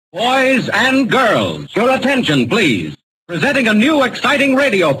Boys and girls, your attention, please. Presenting a new exciting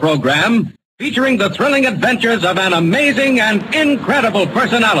radio program featuring the thrilling adventures of an amazing and incredible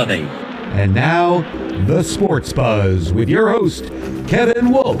personality. And now, The Sports Buzz with your host,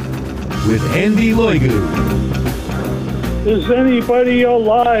 Kevin Wolf, with Andy Loigu. Is anybody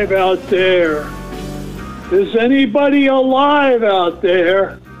alive out there? Is anybody alive out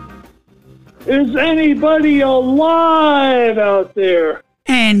there? Is anybody alive out there?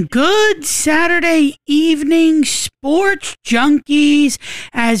 And good Saturday evening, sports junkies,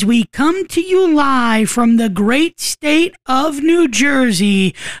 as we come to you live from the great state of New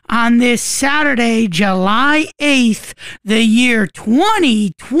Jersey on this Saturday, July 8th, the year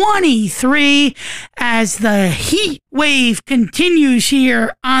 2023, as the heat wave continues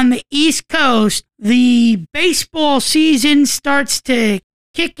here on the East Coast. The baseball season starts to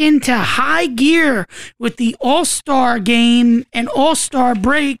kick into high gear with the All-Star game and All-Star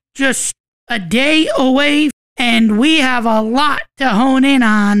break just a day away, and we have a lot to hone in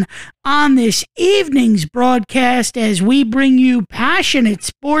on this evening's broadcast as we bring you passionate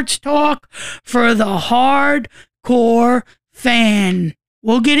sports talk for the hardcore fan.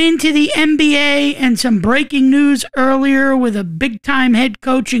 We'll get into the NBA and some breaking news earlier with a big-time head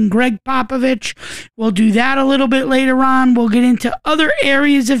coach in Gregg Popovich. We'll do that a little bit later on. We'll get into other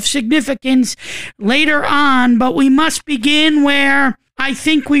areas of significance later on, but we must begin where I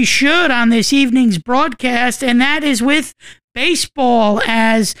think we should on this evening's broadcast, and that is with baseball,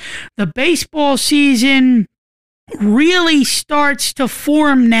 as the baseball season really starts to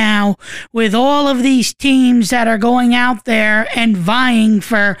form now with all of these teams that are going out there and vying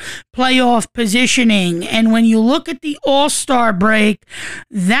for playoff positioning. And when you look at the All-Star break,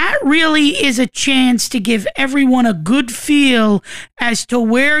 that really is a chance to give everyone a good feel as to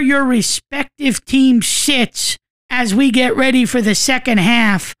where your respective team sits as we get ready for the second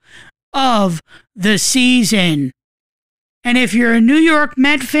half of the season. And if you're a New York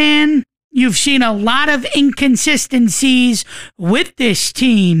Met fan, you've seen a lot of inconsistencies with this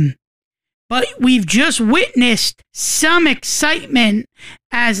team, but we've just witnessed some excitement,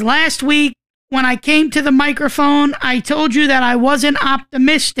 as last week when I came to the microphone, I told you that I wasn't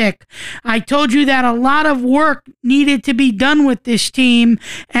optimistic. I told you that a lot of work needed to be done with this team,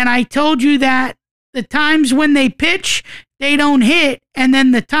 and I told you that the times when they pitch, they don't hit, and then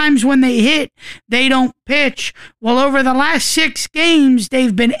the times when they hit, they don't pitch. Well, over the last 6 games,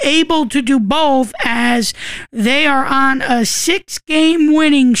 they've been able to do both, as they are on a 6-game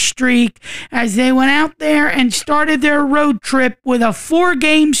winning streak, as they went out there and started their road trip with a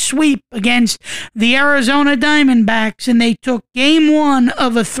 4-game sweep against the Arizona Diamondbacks, and they took game 1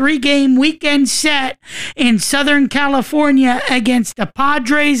 of a 3-game weekend set in Southern California against the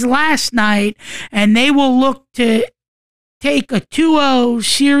Padres last night, and they will look to take a 2-0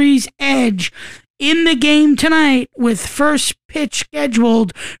 series edge in the game tonight, with first pitch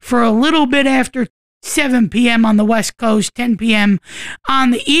scheduled for a little bit after 7 p.m. on the West Coast, 10 p.m. on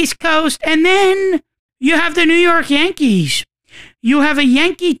the East Coast. And then you have the New York Yankees. You have a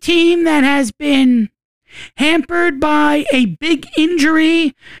Yankee team that has been hampered by a big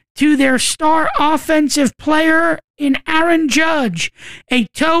injury to their star offensive player in Aaron Judge, a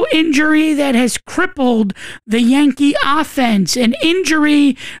toe injury that has crippled the Yankee offense, an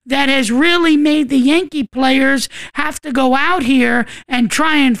injury that has really made the Yankee players have to go out here and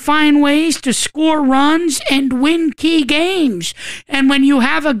try and find ways to score runs and win key games. And when you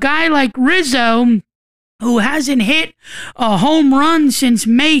have a guy like Rizzo, who hasn't hit a home run since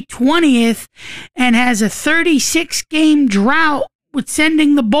May 20th and has a 36-game drought with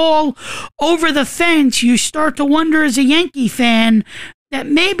sending the ball over the fence, you start to wonder as a Yankee fan that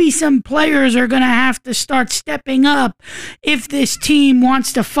maybe some players are going to have to start stepping up if this team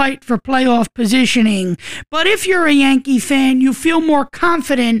wants to fight for playoff positioning. But if you're a Yankee fan, you feel more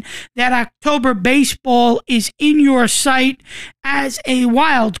confident that October baseball is in your sight as a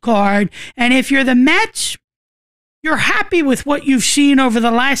wild card. And if you're the Mets, you're happy with what you've seen over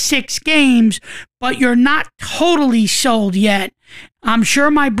the last 6 games, but you're not totally sold yet. I'm sure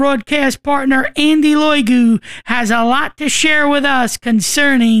my broadcast partner, Andy Loigu, has a lot to share with us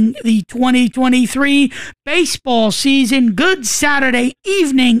concerning the 2023 baseball season. Good Saturday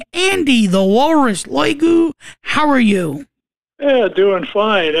evening, Andy the Walrus Loigu. How are you? Yeah, doing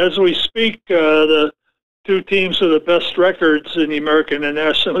fine. As we speak, the 2 teams with the best records in the American and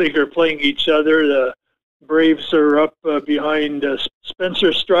National League are playing each other. The Braves are up behind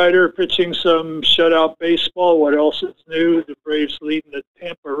Spencer Strider, pitching some shutout baseball. What else is new? The Braves leading the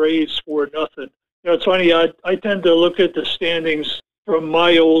Tampa Rays 4-0. You know, it's funny, I tend to look at the standings from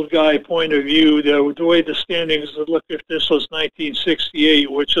my old guy point of view, the way the standings would look if this was 1968,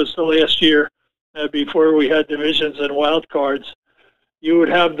 which was the last year before we had divisions and wild cards, you would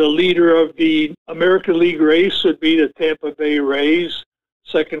have the leader of the American League race would be the Tampa Bay Rays.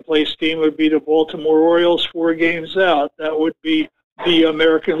 Second place team would be the Baltimore Orioles, 4 games out. That would be the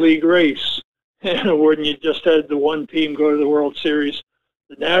American League race. And when you just had the one team go to the World Series,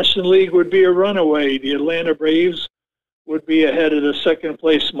 the National League would be a runaway. The Atlanta Braves would be ahead of the second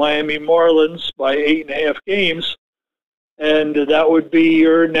place Miami Marlins by 8.5 games. And that would be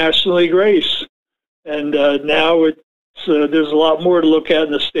your National League race. And now there's a lot more to look at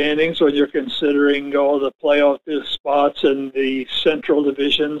in the standings when you're considering all the playoff spots and the central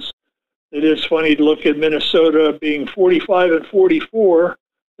divisions. It is funny to look at Minnesota being 45 and 44,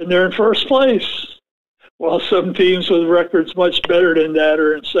 and they're in first place, while some teams with records much better than that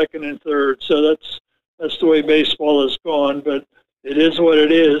are in second and third. So that's the way baseball has gone, but it is what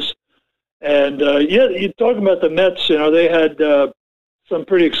it is. And, you're talking about the Mets, they had some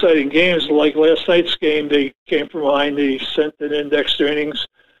pretty exciting games. Like last night's game, they came from behind, they sent in extra innings.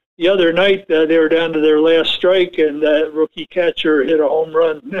 The other night, they were down to their last strike, and that rookie catcher hit a home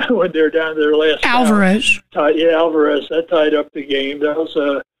run when they were down to their last Alvarez. Alvarez. That tied up the game. That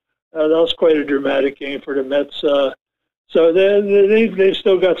was quite a dramatic game for the Mets. So they've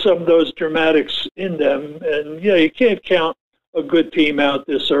still got some of those dramatics in them. And, you can't count a good team out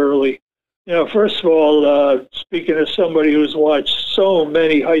this early. First of all, speaking as somebody who's watched so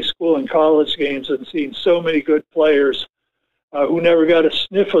many high school and college games and seen so many good players who never got a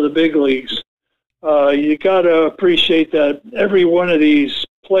sniff of the big leagues, you got to appreciate that every one of these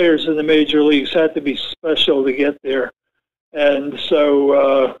players in the major leagues had to be special to get there. And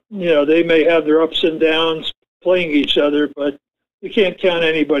so, they may have their ups and downs playing each other, but you can't count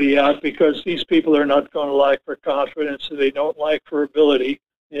anybody out because these people are not going to lack for confidence and they don't lack for ability.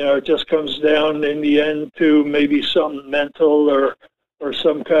 It just comes down in the end to maybe something mental or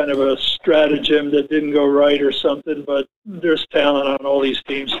some kind of a stratagem that didn't go right or something, but there's talent on all these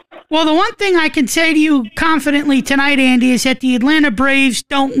teams. Well, the one thing I can say to you confidently tonight, Andy, is that the Atlanta Braves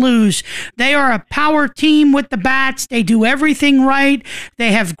don't lose. They are a power team with the bats. They do everything right.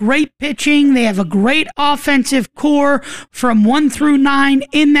 They have great pitching. They have a great offensive core from 1 through 9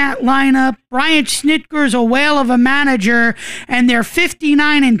 in that lineup. Brian Snitker's a whale of a manager, and they're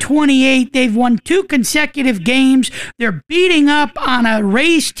 59 and 28. They've won 2 consecutive games. They're beating up on a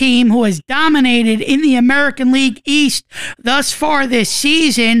Rays team who has dominated in the American League East thus far this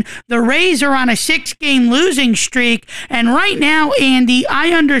season. The Rays are on a 6-game losing streak, and right now, Andy, I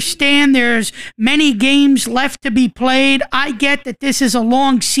understand there's many games left to be played. I get that this is a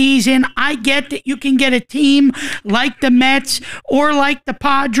long season. I get that you can get a team like the Mets or like the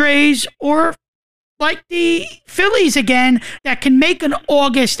Padres or like the Phillies again, that can make an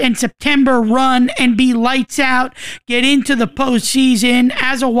August and September run and be lights out, get into the postseason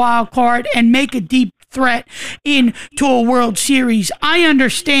as a wild card, and make a deep threat into a World Series. I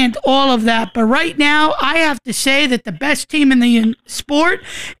understand all of that, but right now I have to say that the best team in the sport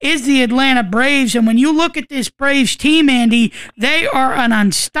is the Atlanta Braves, and when you look at this Braves team, Andy, they are an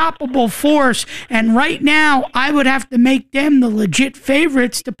unstoppable force, and right now I would have to make them the legit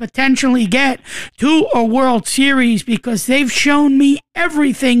favorites to potentially get to a World Series because they've shown me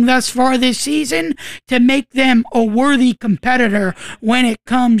everything thus far this season to make them a worthy competitor when it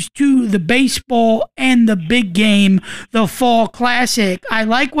comes to the baseball and the big game, the Fall Classic. I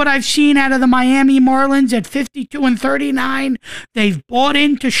like what I've seen out of the Miami Marlins at 52 and 39. They've bought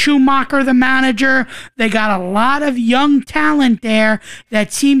into Schumacher, the manager. They got a lot of young talent there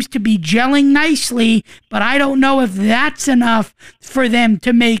that seems to be gelling nicely, but I don't know if that's enough for them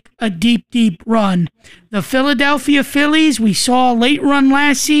to make a deep, deep run. The Philadelphia Phillies, we saw a late run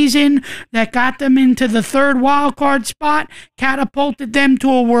last season that got them into the third wild card spot, catapulted them to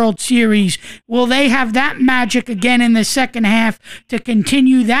a World Series. Will they have that magic again in the second half to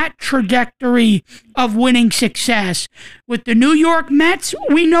continue that trajectory of winning success? With the New York Mets,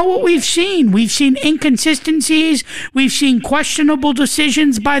 we know what we've seen. We've seen inconsistencies. We've seen questionable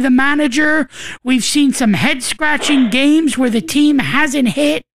decisions by the manager. We've seen some head-scratching games where the team hasn't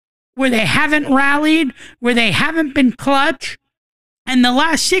hit, where they haven't rallied, where they haven't been clutch. And the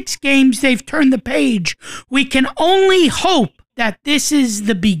last 6 games, they've turned the page. We can only hope that this is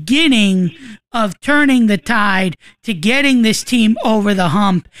the beginning of turning the tide to getting this team over the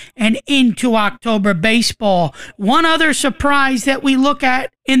hump and into October baseball. One other surprise that we look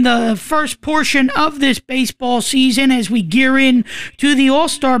at in the first portion of this baseball season as we gear in to the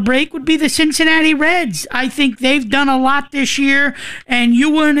All-Star break would be the Cincinnati Reds. I think they've done a lot this year, and you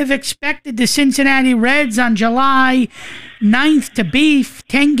wouldn't have expected the Cincinnati Reds on July ninth to be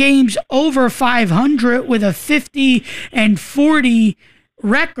 10 games over 500 with a 50-40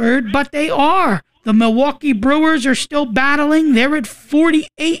 record, but they are. The Milwaukee Brewers are still battling. They're at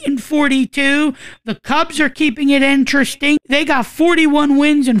 48-42. The Cubs are keeping it interesting. They got 41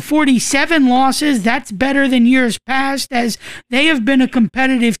 wins and 47 losses. That's better than years past, as they have been a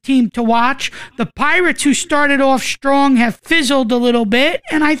competitive team to watch. The Pirates, who started off strong, have fizzled a little bit.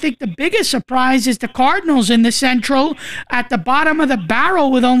 And I think the biggest surprise is the Cardinals in the Central at the bottom of the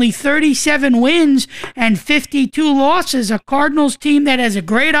barrel with only 37 wins and 52 losses. A Cardinals team that has a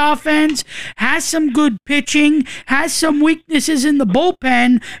great offense, has some good pitching, has some weaknesses in the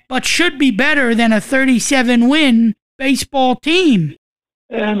bullpen, but should be better than a 37-win baseball team.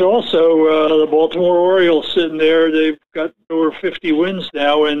 And also the Baltimore Orioles sitting there, they've got over 50 wins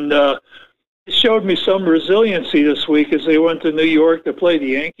now, and it showed me some resiliency this week as they went to New York to play the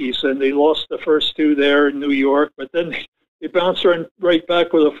Yankees, and they lost the first two there in New York, but then they bounced right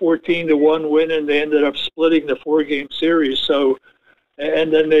back with a 14-1 win, and they ended up splitting the 4-game series. So,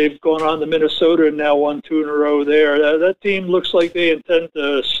 and then they've gone on to Minnesota and now won 2 in a row there. That team looks like they intend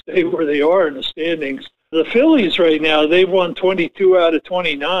to stay where they are in the standings. The Phillies right now, they've won 22 out of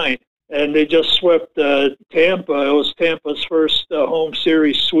 29, and they just swept Tampa. It was Tampa's first home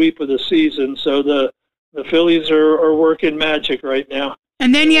series sweep of the season. So the Phillies are working magic right now.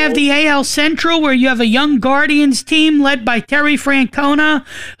 And then you have the AL Central, where you have a young Guardians team led by Terry Francona,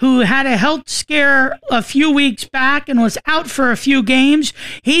 who had a health scare a few weeks back and was out for a few games.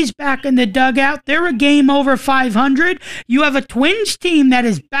 He's back in the dugout. They're a game over 500. You have a Twins team that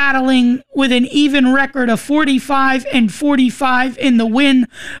is battling with an even record of 45-45 in the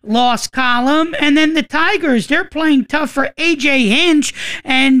win-loss column. And then the Tigers, they're playing tough for A.J. Hinch.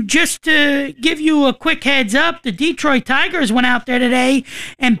 And just to give you a quick heads up, the Detroit Tigers went out there today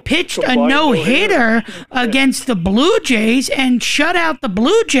and pitched a no-hitter against the Blue Jays and shut out the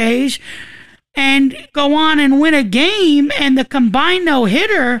Blue Jays and go on and win a game. And the combined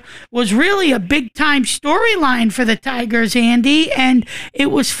no-hitter was really a big-time storyline for the Tigers, Andy, and it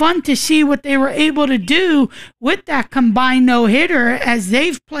was fun to see what they were able to do with that combined no-hitter as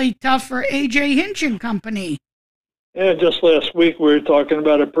they've played tough for A.J. Hinch and company. Yeah, just last week we were talking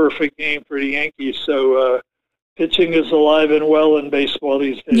about a perfect game for the Yankees, so pitching is alive and well in baseball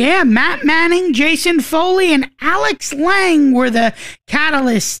these days. Yeah, Matt Manning, Jason Foley, and Alex Lang were the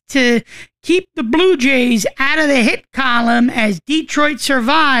catalysts to keep the Blue Jays out of the hit column as Detroit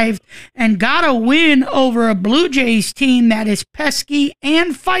survived and got a win over a Blue Jays team that is pesky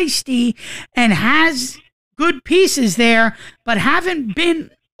and feisty and has good pieces there, but haven't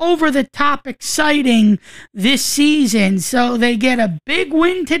been over the top exciting this season. So they get a big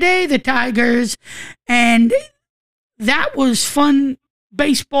win today, the Tigers, and that was fun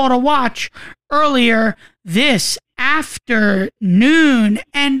baseball to watch earlier this afternoon.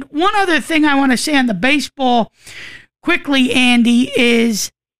 And one other thing I want to say on the baseball quickly, Andy,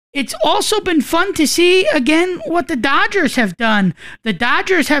 is it's also been fun to see, again, what the Dodgers have done. The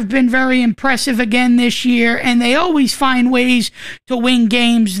Dodgers have been very impressive again this year, and they always find ways to win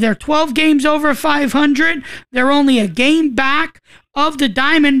games. They're 12 games over 500. They're only a game back of the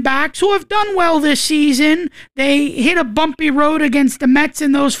Diamondbacks, who have done well this season. They hit a bumpy road against the Mets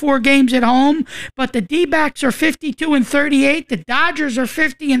in those 4 games at home, but the D-backs are 52-38, the Dodgers are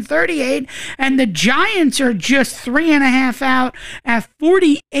 50-38, and the Giants are just 3.5 out at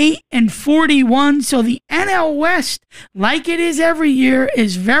 48-41. So the NL West, like it is every year,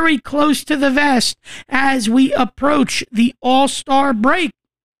 is very close to the vest as we approach the All-Star break.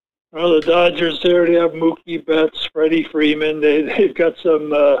 Well, the Dodgers there, they have Mookie Betts, Freddie Freeman. They've got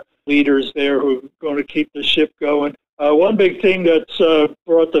some leaders there who are going to keep the ship going. One big thing that's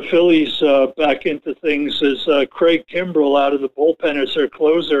brought the Phillies back into things is Craig Kimbrell out of the bullpen as their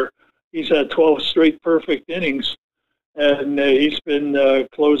closer. He's had 12 straight perfect innings, and he's been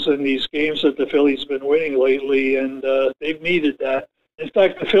closing these games that the Phillies been winning lately, and they've needed that. In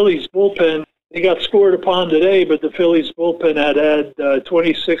fact, the Phillies bullpen, they got scored upon today, but the Phillies bullpen had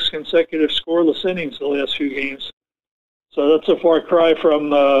 26 consecutive scoreless innings the last few games. So that's a far cry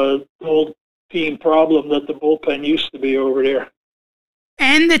from the old team problem that the bullpen used to be over there.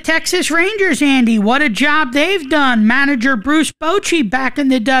 And the Texas Rangers, Andy, what a job they've done. Manager Bruce Bochy back in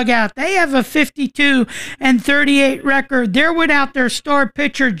the dugout. They have a 52-38 record. They're without their star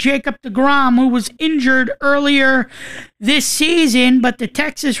pitcher, Jacob deGrom, who was injured earlier this season. But the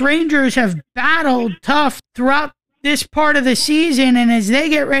Texas Rangers have battled tough throughout this part of the season, and as they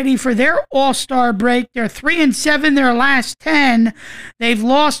get ready for their All-Star break, they're 3-7 their last 10. They've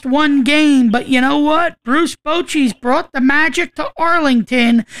lost one game, but you know what? Bruce Bochy's brought the magic to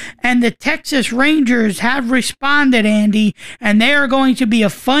Arlington, and the Texas Rangers have responded, Andy, and they are going to be a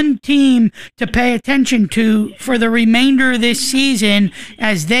fun team to pay attention to for the remainder of this season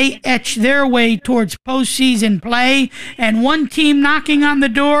as they etch their way towards postseason play. And one team knocking on the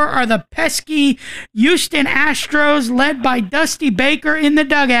door are the pesky Houston Astros, led by Dusty Baker in the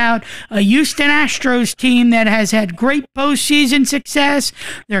dugout, a Houston Astros team that has had great postseason success.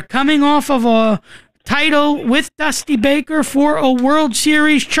 They're coming off of a title with Dusty Baker for a World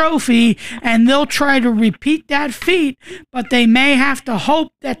Series trophy, and they'll try to repeat that feat, but they may have to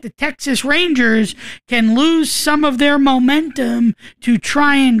hope that the Texas Rangers can lose some of their momentum to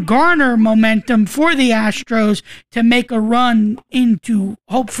try and garner momentum for the Astros to make a run into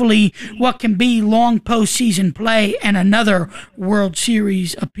hopefully what can be long postseason play and another World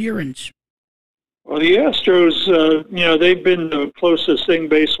Series appearance. Well, the Astros, they've been the closest thing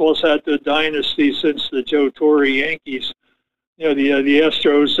baseball's had to a dynasty since the Joe Torre Yankees. The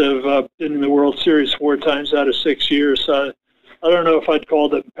Astros have been in the World Series 4 times out of 6 years. I don't know if I'd call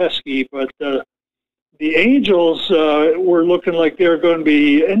them pesky, but the Angels were looking like they're going to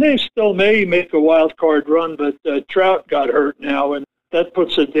be, and they still may make a wild card run, but Trout got hurt now, and that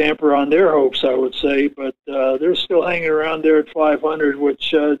puts a damper on their hopes, I would say. But they're still hanging around there at 500,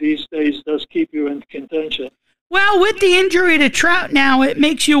 which these days does keep you in contention. Well, with the injury to Trout now, it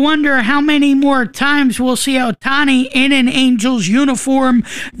makes you wonder how many more times we'll see Ohtani in an Angels uniform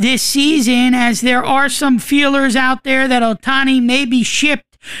this season, as there are some feelers out there that Ohtani may be shipped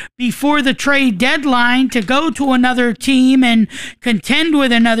before the trade deadline to go to another team and contend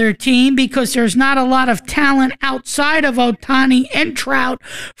with another team, because there's not a lot of talent outside of Ohtani and Trout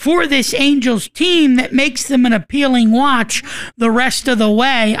for this Angels team that makes them an appealing watch the rest of the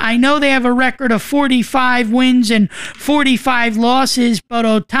way. I know they have a record of 45 wins and 45 losses, but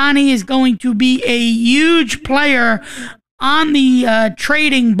Ohtani is going to be a huge player on the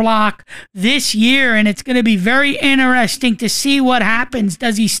trading block this year, and it's going to be very interesting to see what happens.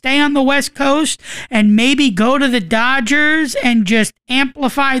 Does he stay on the West Coast and maybe go to the Dodgers and just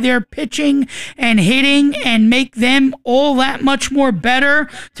amplify their pitching and hitting and make them all that much more better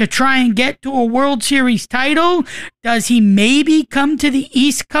to try and get to a World Series title? Does he maybe come to the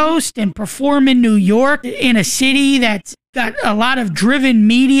East Coast and perform in New York, in a city that's got a lot of driven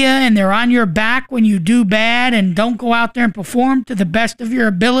media and they're on your back when you do bad and don't go out there and perform to the best of your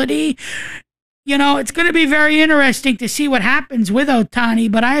ability? It's going to be very interesting to see what happens with Ohtani,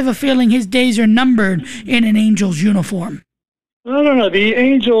 but I have a feeling his days are numbered in an Angels uniform. I don't know. The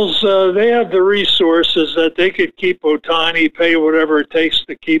Angels, they have the resources that they could keep Ohtani, pay whatever it takes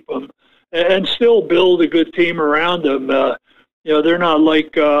to keep him, and still build a good team around him. They're not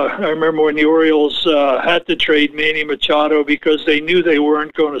like, I remember when the Orioles had to trade Manny Machado because they knew they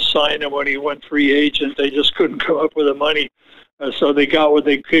weren't going to sign him when he went free agent. They just couldn't come up with the money. So they got what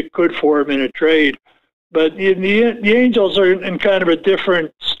they could for him in a trade. But the Angels are in kind of a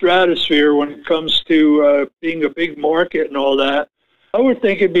different stratosphere when it comes to being a big market and all that. I would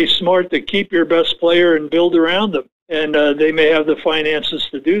think it'd be smart to keep your best player and build around them. And they may have the finances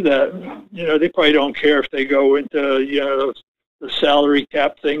to do that. They probably don't care if they go into, the salary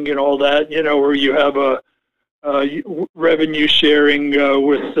cap thing and all that, where you have a revenue sharing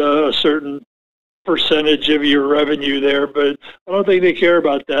with a certain percentage of your revenue there. But I don't think they care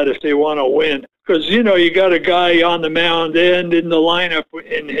about that if they want to win. Because, you got a guy on the mound and in the lineup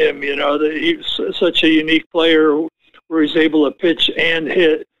in him, that he's such a unique player where he's able to pitch and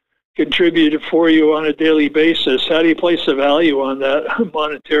hit, contribute for you on a daily basis. How do you place a value on that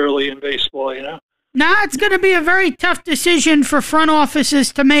monetarily in baseball, It's going to be a very tough decision for front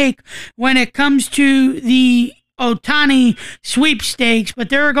offices to make when it comes to the Ohtani sweepstakes, but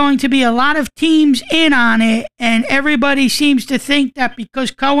there are going to be a lot of teams in on it, and everybody seems to think that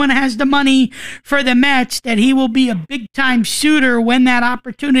because Cohen has the money for the Mets that he will be a big-time suitor when that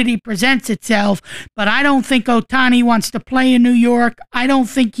opportunity presents itself. But I don't think Ohtani wants to play in New York. I don't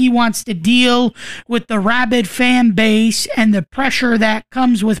think he wants to deal with the rabid fan base and the pressure that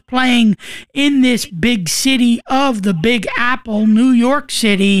comes with playing in this big city of the Big Apple, New York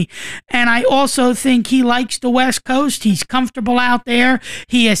City. And I also think he likes the West Coast. He's comfortable out there.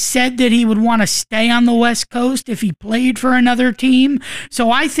 He has said that he would want to stay on the West Coast if he played for another team.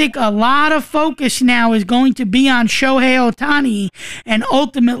 So I think a lot of focus now is going to be on Shohei Ohtani and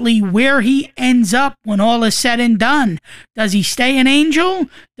ultimately where he ends up when all is said and done. Does he stay an Angel?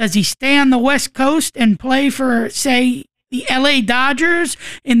 Does he stay on the West Coast and play for, say, the LA Dodgers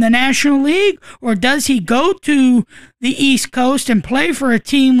in the National League, or does he go to the East Coast and play for a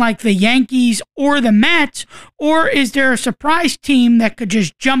team like the Yankees or the Mets, or is there a surprise team that could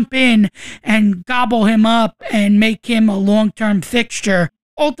just jump in and gobble him up and make him a long-term fixture?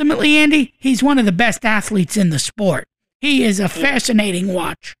 Ultimately, Andy, he's one of the best athletes in the sport. He is a fascinating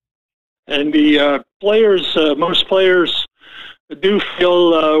watch. And the players, most players do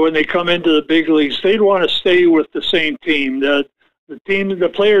feel when they come into the big leagues, they'd want to stay with the same team.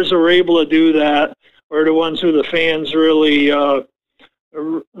 The players who are able to do that are the ones who the fans really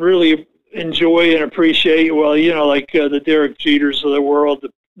enjoy and appreciate. Well, like the Derek Jeters of the world,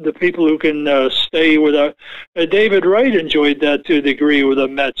 the people who can stay without. David Wright enjoyed that to a degree with the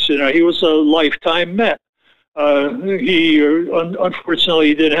Mets. He was a lifetime Met. He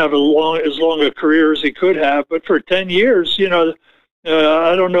unfortunately didn't have as long a career as he could have, but for 10 years,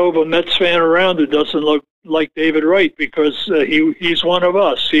 I don't know of a Mets fan around who doesn't look like David Wright, because he's one of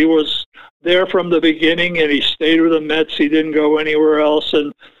us. He was there from the beginning, and he stayed with the Mets. He didn't go anywhere else,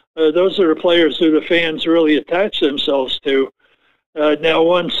 and those are the players who the fans really attach themselves to. Now,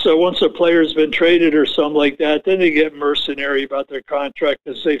 once a player's been traded or something like that, then they get mercenary about their contract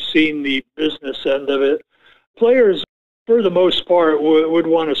because they've seen the business end of it. Players, for the most part, would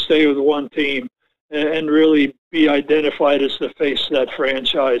want to stay with one team and really be identified as the face of that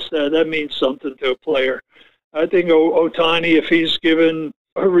franchise. That means something to a player. I think Ohtani, if he's given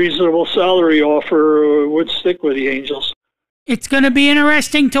a reasonable salary offer, would stick with the Angels. It's going to be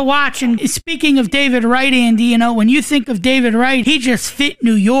interesting to watch. And speaking of David Wright, Andy, when you think of David Wright, he just fit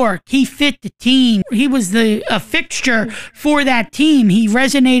New York. He fit the team. He was a fixture for that team. He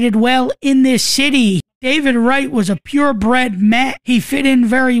resonated well in this city. David Wright was a purebred Met. He fit in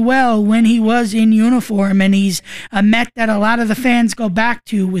very well when he was in uniform, and he's a Met that a lot of the fans go back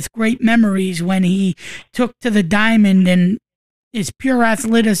to with great memories when he took to the diamond, and his pure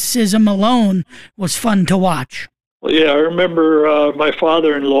athleticism alone was fun to watch. Well, yeah, I remember my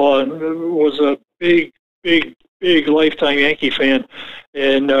father-in-law was a big lifetime Yankee fan,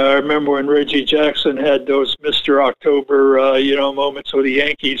 and I remember when Reggie Jackson had those Mr. October, moments with the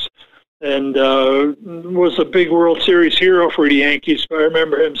Yankees, and was a big World Series hero for the Yankees. But I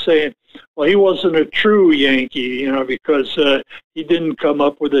remember him saying, well, he wasn't a true Yankee, because he didn't come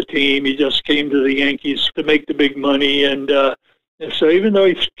up with a team. He just came to the Yankees to make the big money, and so even though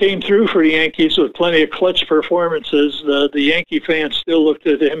he came through for the Yankees with plenty of clutch performances, the Yankee fans still looked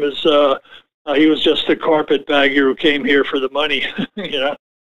at him as he was just a carpetbagger who came here for the money,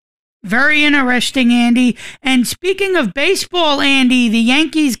 Very interesting, Andy. And speaking of baseball, Andy, the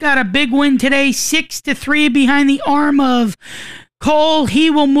Yankees got a big win today, 6-3 behind the arm of Cole. He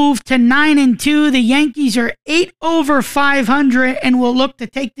will move to 9-2. The Yankees are 8 over 500 and will look to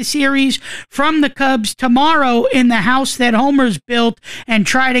take the series from the Cubs tomorrow in the house that Homer's built and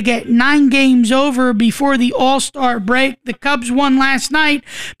try to get 9 games over before the All-Star break. The Cubs won last night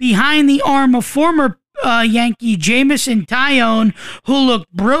behind the arm of former Yankee Jameson Taillon, who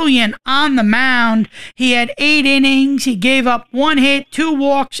looked brilliant on the mound. He had 8 innings. He gave up 1 hit, 2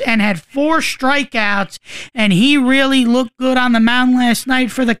 walks, and had 4 strikeouts, and he really looked good on the mound last night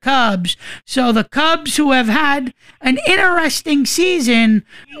for the Cubs. So the Cubs, who have had an interesting season,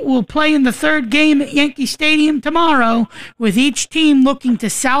 will play in the 3rd game at Yankee Stadium tomorrow, with each team looking to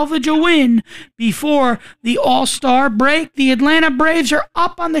salvage a win before the All-Star break. The Atlanta Braves are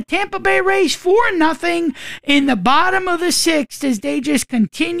up on the Tampa Bay Rays 4-0 in the bottom of the 6th as they just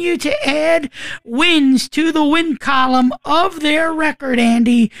continue to add wins to the win column of their record,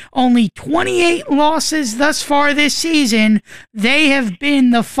 Andy. Only 28 losses thus far this season. They have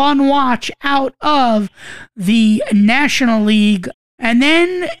been the fun watch out of the National League. And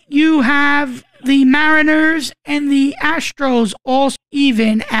then you have the Mariners and the Astros all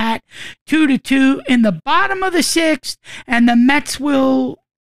even at 2-2 in the bottom of the 6th, and the Mets will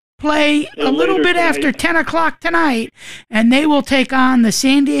play a little bit after 10 o'clock tonight, and they will take on the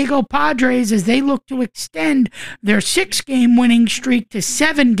San Diego Padres as they look to extend their 6-game winning streak to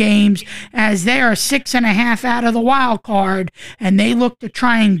 7 games, as they are 6.5 out of the wild card, and they look to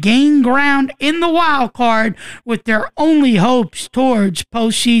try and gain ground in the wild card with their only hopes towards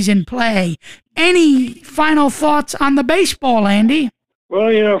postseason play. Any final thoughts on the baseball, Andy?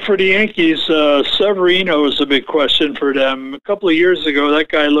 Well, for the Yankees, Severino is a big question for them. A couple of years ago, that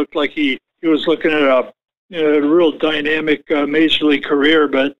guy looked like he was looking at a real dynamic major league career.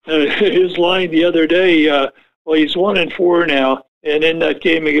 But his line the other day, he's 1-4 now. And in that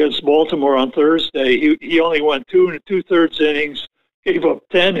game against Baltimore on Thursday, he only went 2 2/3 innings, gave up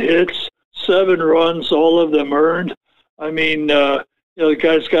 10 hits, 7 runs, all of them earned. I mean, the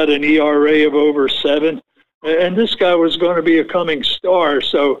guy's got an ERA of over 7. And this guy was going to be a coming star.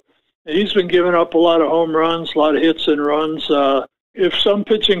 So he's been giving up a lot of home runs, a lot of hits and runs. If some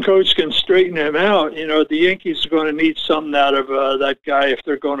pitching coach can straighten him out, the Yankees are going to need something out of that guy if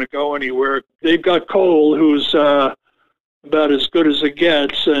they're going to go anywhere. They've got Cole, who's about as good as it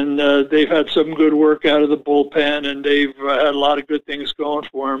gets, and they've had some good work out of the bullpen, and they've had a lot of good things going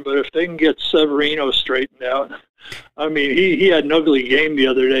for him. But if they can get Severino straightened out, I mean, he had an ugly game the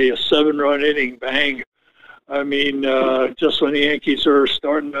other day, a 7-run inning, bang. I mean, just when the Yankees are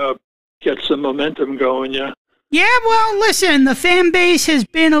starting to get some momentum going, yeah. Yeah, well, listen, the fan base has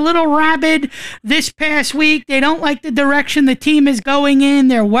been a little rabid this past week. They don't like the direction the team is going in.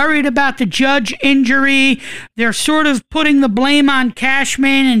 They're worried about the Judge injury. They're sort of putting the blame on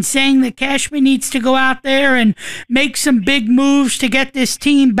Cashman and saying that Cashman needs to go out there and make some big moves to get this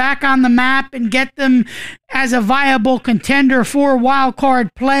team back on the map and get them as a viable contender for wild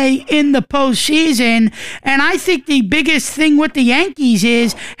card play in the postseason. And I think the biggest thing with the Yankees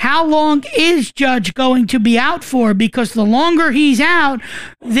is, how long is Judge going to be out for? Because the longer he's out,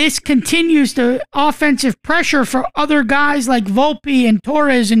 this continues the offensive pressure for other guys like Volpe and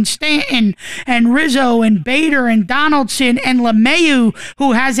Torres and Stanton and Rizzo and Bader and Donaldson and LeMahieu,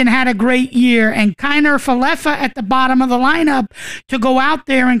 who hasn't had a great year, and Kiner Falefa at the bottom of the lineup to go out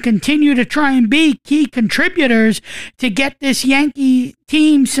there and continue to try and be key contributors to get this Yankee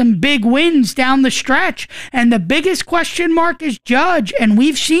team some big wins down the stretch. And the biggest question mark is Judge, and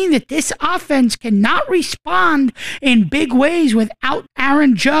we've seen that this offense cannot respond in big ways without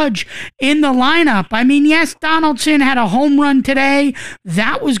Aaron Judge in the lineup. I mean, yes, Donaldson had a home run today.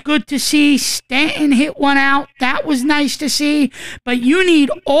 That was good to see. Stanton hit one out. That was nice to see. But you need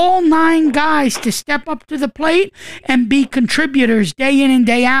all 9 guys to step up to the plate and be contributors day in and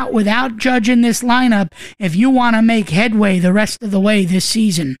day out without Judge in this lineup if you want to make headway the rest of the way this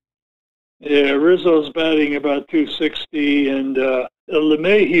season. Yeah, Rizzo's batting about 260, and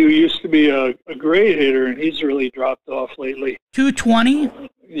LeMahieu used to be a great hitter, and he's really dropped off lately. 220?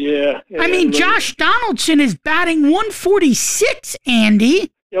 Yeah. I mean, Josh Donaldson is batting 146,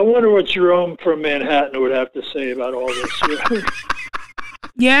 Andy. Yeah, I wonder what Jerome from Manhattan would have to say about all this.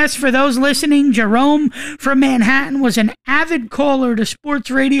 Yes, for those listening, Jerome from Manhattan was an avid caller to Sports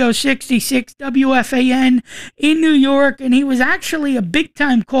Radio 66 WFAN in New York, and he was actually a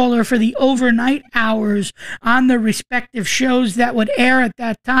big-time caller for the overnight hours on the respective shows that would air at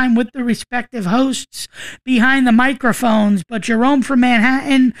that time with the respective hosts behind the microphones. But Jerome from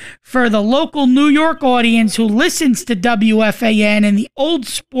Manhattan, for the local New York audience who listens to WFAN and the old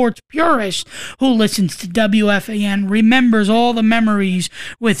sports purist who listens to WFAN, remembers all the memories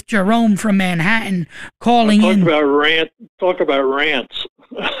with Jerome from Manhattan calling in. Talk about rants.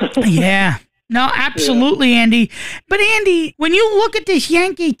 Yeah. No, absolutely, yeah. Andy. But, Andy, when you look at this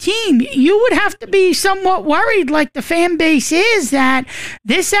Yankee team, you would have to be somewhat worried, like the fan base is, that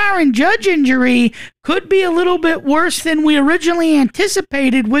this Aaron Judge injury could be a little bit worse than we originally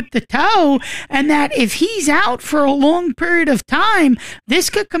anticipated with the toe, and that if he's out for a long period of time, this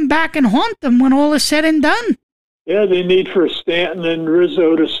could come back and haunt them when all is said and done. Yeah, they need for Stanton and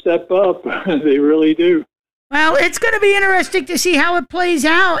Rizzo to step up. They really do. Well, it's going to be interesting to see how it plays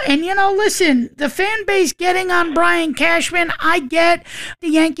out. And, listen, the fan base getting on Brian Cashman, I get the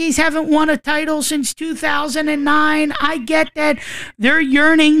Yankees haven't won a title since 2009. I get that they're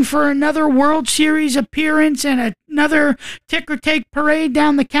yearning for another World Series appearance and another ticker-tape parade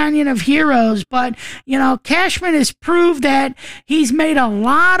down the Canyon of Heroes. But, Cashman has proved that he's made a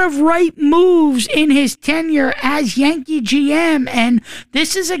lot of right moves in his tenure as Yankee GM. And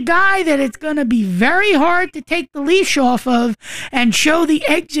this is a guy that it's going to be very hard to take the leash off of and show the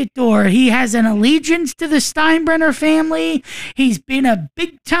exit door. He has an allegiance to the Steinbrenner family. He's been a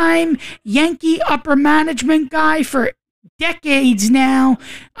big-time Yankee upper management guy for decades now.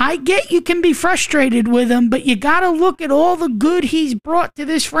 I get you can be frustrated with him, but you got to look at all the good he's brought to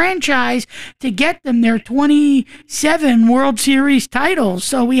this franchise to get them their 27 World Series titles.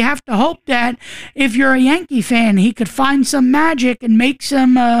 So we have to hope that if you're a Yankee fan, he could find some magic and make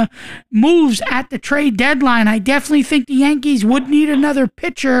some moves at the trade deadline. I definitely think the Yankees would need another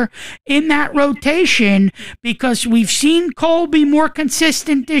pitcher in that rotation because we've seen Cole be more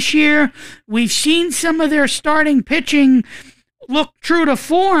consistent this year. We've seen some of their starting pitching look true to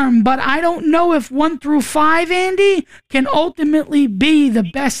form, but I don't know if 1 through 5, Andy, can ultimately be the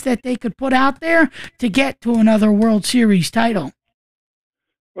best that they could put out there to get to another World Series title.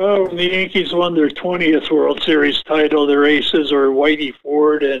 Well, when the Yankees won their 20th World Series title, their aces are Whitey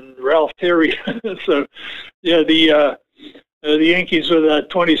Ford and Ralph Terry. So, yeah, the Yankees with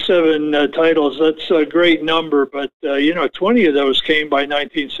 27 titles, that's a great number, but, 20 of those came by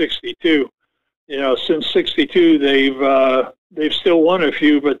 1962. Since '62, they've still won a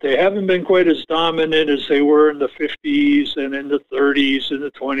few, but they haven't been quite as dominant as they were in the '50s and in the '30s and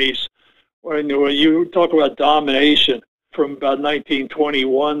the '20s. When you talk about domination, from about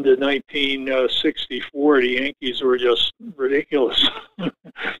 1921 to 1964, the Yankees were just ridiculous.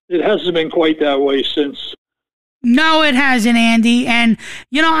 It hasn't been quite that way since. No, it hasn't, Andy. And,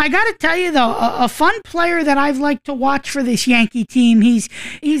 I got to tell you, though, a fun player that I've liked to watch for this Yankee team, he's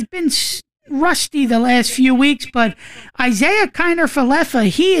been rusty the last few weeks, but Isaiah Kiner-Falefa,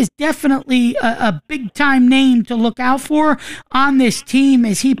 he is definitely a big-time name to look out for on this team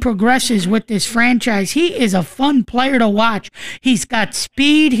as he progresses with this franchise. He is a fun player to watch. He's got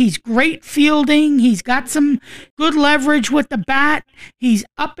speed. He's great fielding. He's got some good leverage with the bat. He's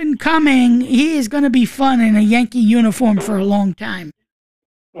up and coming. He is going to be fun in a Yankee uniform for a long time.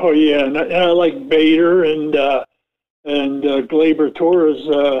 Oh, yeah, and I like Bader and Gleyber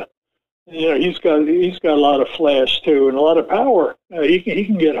Torres. He's got a lot of flash too and a lot of power. He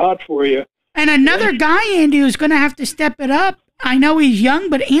can get hot for you. And another guy, Andy, who's going to have to step it up. I know he's young,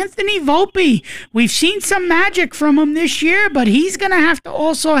 but Anthony Volpe. We've seen some magic from him this year, but he's going to have to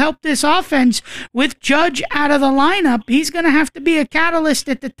also help this offense with Judge out of the lineup. He's going to have to be a catalyst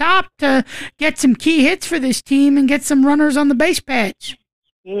at the top to get some key hits for this team and get some runners on the base pads.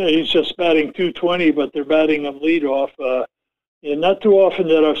 Yeah, he's just batting .220, but they're batting him leadoff. And not too often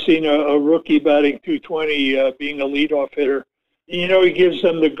that I've seen a rookie batting .220 being a leadoff hitter. He gives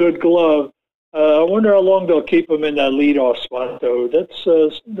them the good glove. I wonder how long they'll keep him in that leadoff spot, though.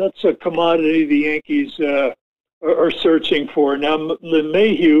 That's a commodity the Yankees are searching for. Now,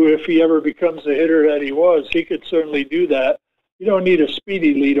 LeMahieu, if he ever becomes the hitter that he was, he could certainly do that. You don't need a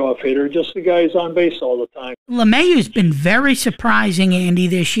speedy leadoff hitter, just the guy who's on base all the time. LeMahieu's been very surprising, Andy,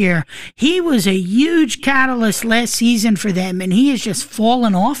 this year. He was a huge catalyst last season for them, and he has just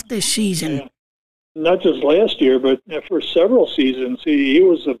fallen off this season. Yeah. Not just last year, but for several seasons. He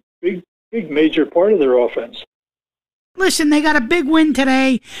was a big major part of their offense. Listen, they got a big win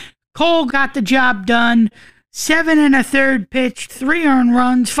today. Cole got the job done. 7 1/3 pitched, 3 earned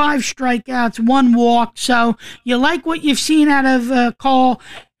runs, 5 strikeouts, 1 walk. So you like what you've seen out of Cole.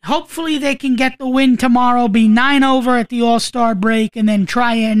 Hopefully they can get the win tomorrow, be 9 over at the All-Star break, and then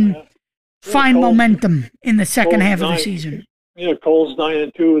try and find momentum in the second half of the season. Yeah, Cole's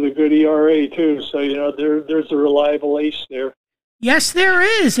 9-2 with a good ERA too. So there's a reliable ace there. Yes, there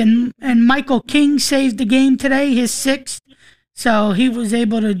is, and Michael King saved the game today, his 6th. So he was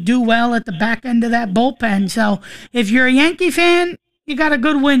able to do well at the back end of that bullpen. So if you're a Yankee fan, you got a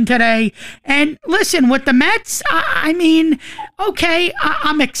good win today. And listen, with the Mets, okay,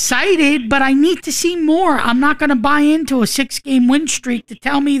 I'm excited, but I need to see more. I'm not going to buy into a 6-game win streak to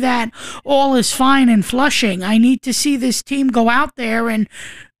tell me that all is fine in Flushing. I need to see this team go out there and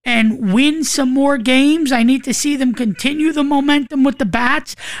win some more games. I need to see them continue the momentum with the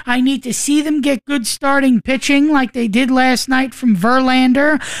bats. I need to see them get good starting pitching like they did last night from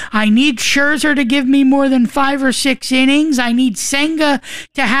Verlander. I need Scherzer to give me more than 5 or 6 innings. I need Senga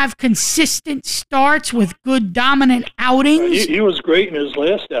to have consistent starts with good dominant outings. He was great in his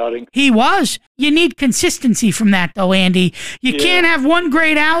last outing. He was. You need consistency from that, though, Andy. You can't have one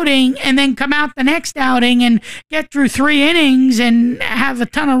great outing and then come out the next outing and get through 3 innings and have a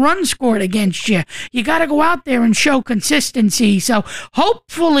ton of runs scored against you. You got to go out there and show consistency. So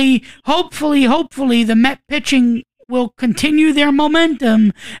hopefully, the Met pitching will continue their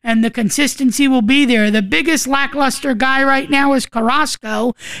momentum and the consistency will be there. The biggest lackluster guy right now is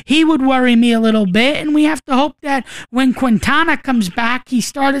Carrasco. He would worry me a little bit, and we have to hope that when Quintana comes back, he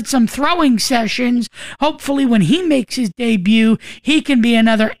started some throwing sessions. Hopefully when he makes his debut, he can be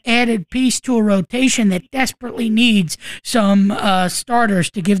another added piece to a rotation that desperately needs some starters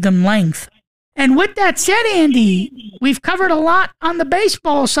to give them length. And with that said, Andy, we've covered a lot on the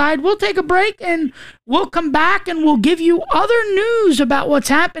baseball side. We'll take a break and we'll come back and we'll give you other news about what's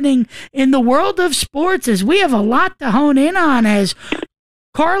happening in the world of sports, as we have a lot to hone in on, as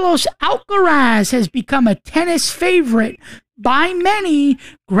Carlos Alcaraz has become a tennis favorite by many.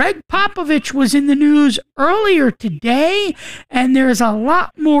 Gregg Popovich was in the news earlier today, and there's a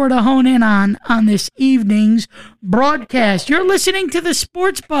lot more to hone in on this evening's broadcast. You're listening to the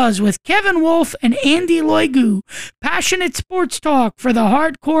Sports Buzz with Kevin Wolf and Andy Loigu. Passionate sports talk for the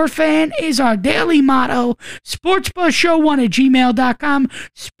hardcore fan is our daily motto. SportsBuzzShow1@gmail.com.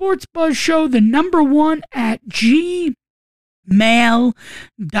 SportsBuzzShow, the number 1 at gmail.com.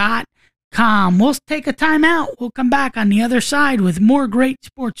 We'll take a time out. We'll come back on the other side with more great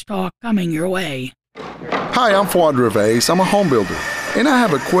sports talk coming your way. Hi, I'm Fuad Revais. I'm a home builder, and I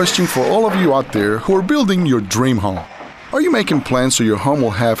have a question for all of you out there who are building your dream home. Are you making plans so your home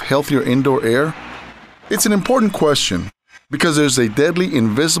will have healthier indoor air? It's an important question because there's a deadly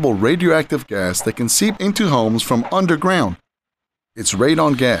invisible radioactive gas that can seep into homes from underground. It's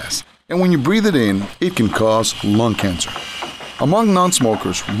radon gas, and when you breathe it in, it can cause lung cancer. Among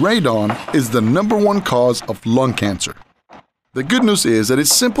non-smokers, radon is the #1 cause of lung cancer. The good news is that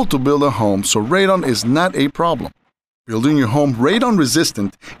it's simple to build a home, so radon is not a problem. Building your home radon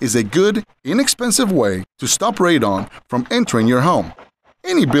resistant is a good, inexpensive way to stop radon from entering your home.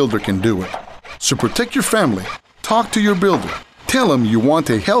 Any builder can do it. So protect your family. Talk to your builder. Tell them you want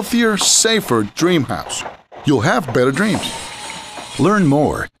a healthier, safer dream house. You'll have better dreams. Learn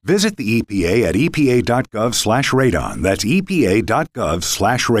more. Visit the EPA at epa.gov/radon. That's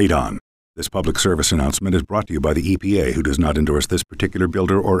epa.gov/radon. This public service announcement is brought to you by the EPA, who does not endorse this particular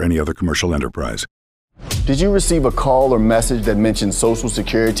builder or any other commercial enterprise. Did you receive a call or message that mentioned Social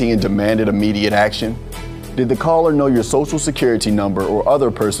Security and demanded immediate action? Did the caller know your Social Security number or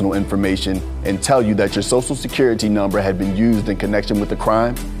other personal information and tell you that your Social Security number had been used in connection with the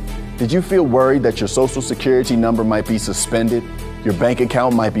crime? Did you feel worried that your Social Security number might be suspended, your bank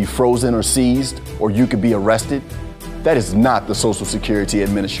account might be frozen or seized, or you could be arrested? That is not the Social Security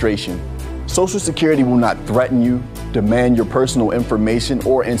Administration. Social Security will not threaten you, demand your personal information,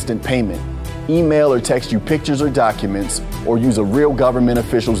 or instant payment, email or text you pictures or documents, or use a real government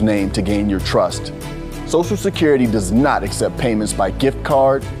official's name to gain your trust. Social Security does not accept payments by gift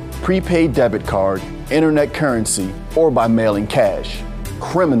card, prepaid debit card, internet currency, or by mailing cash.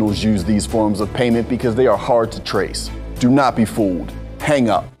 Criminals use these forms of payment because they are hard to trace. Do not be fooled. Hang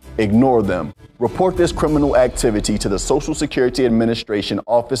up. Ignore them. Report this criminal activity to the Social Security Administration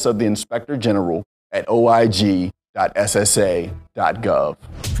Office of the Inspector General at oig.ssa.gov.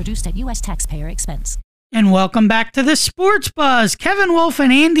 Produced at U.S. taxpayer expense. And welcome back to the Sports Buzz. Kevin Wolf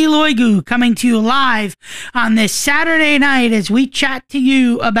and Andy Loigu coming to you live on this Saturday night as we chat to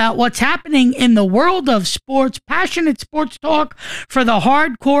you about what's happening in the world of sports. Passionate sports talk for the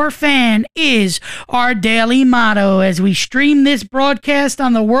hardcore fan is our daily motto as we stream this broadcast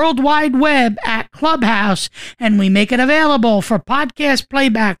on the World Wide Web at Clubhouse, and we make it available for podcast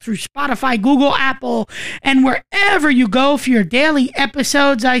playback through Spotify, Google, Apple, and wherever you go for your daily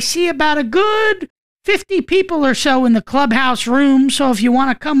episodes. I see about a good 50 people or so in the Clubhouse room, so if you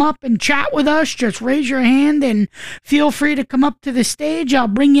want to come up and chat with us, just raise your hand and feel free to come up to the stage. I'll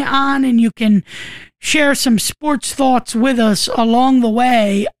bring you on and you can share some sports thoughts with us along the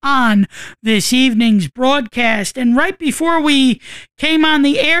way on this evening's broadcast. And right before we came on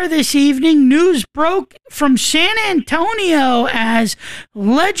the air this evening, news broke from San Antonio as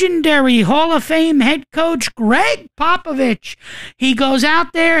legendary Hall of Fame head coach Gregg Popovich. He goes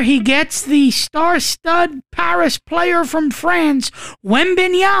out there, he gets the star-stud Paris player from France,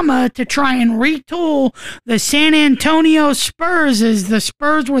 Wembanyama, to try and retool the San Antonio Spurs, as the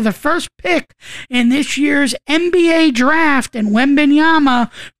Spurs were the first pick in this year's NBA draft, and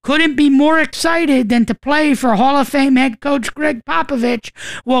Wembanyama couldn't be more excited than to play for Hall of Fame head coach Gregg Popovich.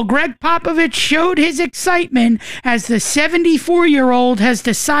 Well, Gregg Popovich showed his excitement as the 74-year-old has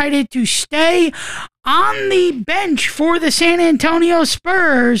decided to stay on the bench for the San Antonio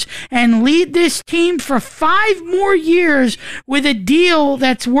Spurs and lead this team for 5 more years with a deal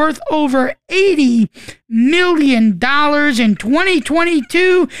that's worth over $80 million. In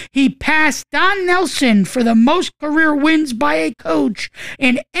 2022, he passed Don Nelson for the most career wins by a coach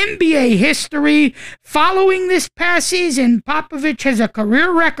in NBA history. Following this past season, Popovich has a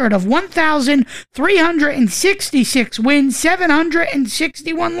career record of 1,366 wins,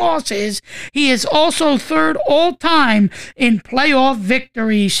 761 losses. He is also third all-time in playoff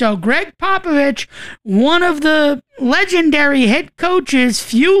victories. So Gregg Popovich, one of the legendary head coaches,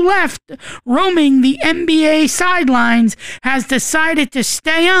 few left roaming the NBA sidelines, has decided to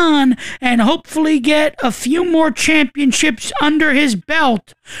stay on and hopefully get a few more championships under his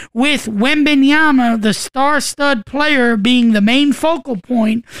belt, with Wembanyama, the star-stud player, being the main focal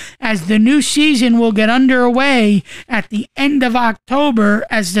point as the new season will get underway at the end of October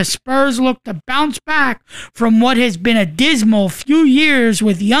as the Spurs look to bounce back from what has been a dismal few years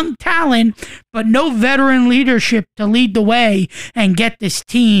with young talent but no veteran leadership to lead the way and get this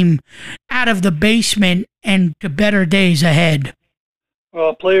team out of the basement and to better days ahead. Well,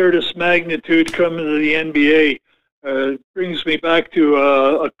 a player of this magnitude coming to the NBA brings me back to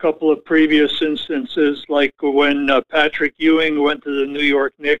a couple of previous instances, like when Patrick Ewing went to the New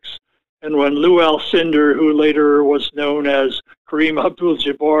York Knicks, and when Lou Alcindor, who later was known as Kareem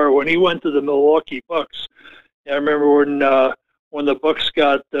Abdul-Jabbar, when he went to the Milwaukee Bucks. I remember when the Bucks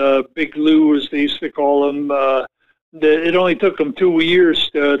got Big Lou, as they used to call him, it only took them 2 years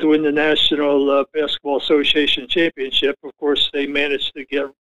to win the National Basketball Association championship. Of course, they managed to get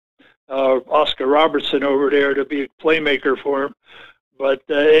Oscar Robertson over there to be a playmaker for him. But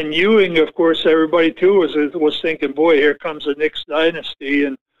and Ewing, of course, everybody too was thinking, boy, here comes the Knicks dynasty,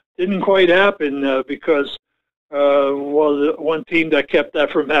 and didn't quite happen because the one team that kept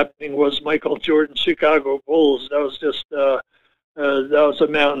that from happening was Michael Jordan's Chicago Bulls. That was just that was a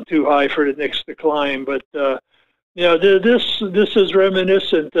mountain too high for the Knicks to climb. But this is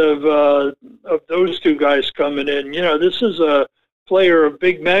reminiscent of those two guys coming in. This is a player of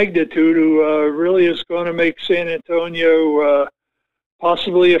big magnitude who really is going to make San Antonio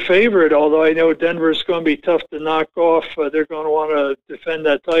possibly a favorite, although I know Denver's going to be tough to knock off. They're going to want to defend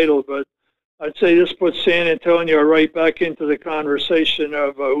that title, but I'd say this puts San Antonio right back into the conversation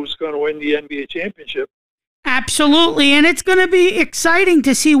of who's going to win the NBA championship. Absolutely, and it's going to be exciting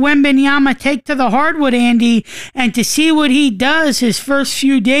to see Wembanyama take to the hardwood, Andy, and to see what he does his first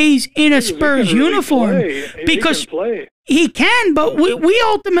few days in a Spurs uniform. Because he can, but we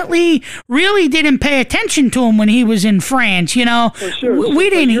ultimately really didn't pay attention to him when he was in France. Well, sure. We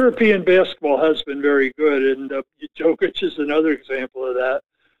didn't. European basketball has been very good, and Jokic is another example of that.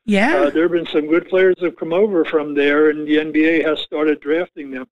 Yeah, there have been some good players that have come over from there, and the NBA has started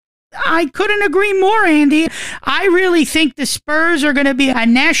drafting them. I couldn't agree more, Andy. I really think the Spurs are going to be a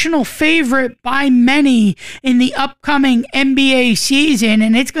national favorite by many in the upcoming NBA season,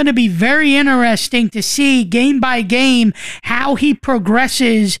 and it's going to be very interesting to see game by game how he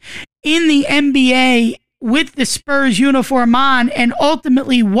progresses in the NBA with the Spurs uniform on, and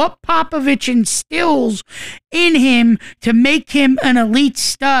ultimately what Popovich instills in him to make him an elite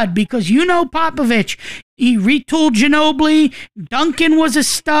stud. Because Popovich, he retooled Ginobili. Duncan was a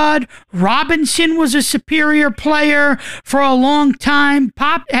stud. Robinson was a superior player for a long time.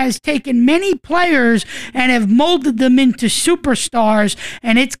 Pop has taken many players and have molded them into superstars,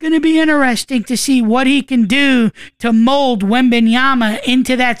 and it's going to be interesting to see what he can do to mold Wembanyama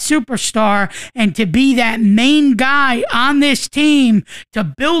into that superstar and to be that main guy on this team to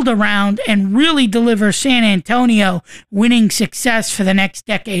build around and really deliver San Antonio winning success for the next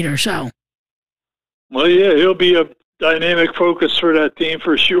decade or so. Well, yeah, he'll be a dynamic focus for that team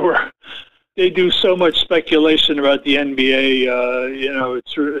for sure. They do so much speculation about the NBA.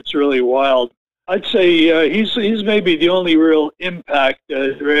 It's really wild. I'd say he's maybe the only real impact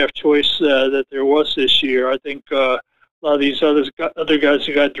draft choice that there was this year. I think a lot of these other guys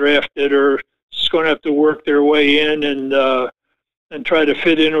who got drafted are just going to have to work their way in and try to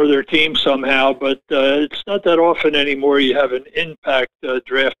fit in with their team somehow. But it's not that often anymore you have an impact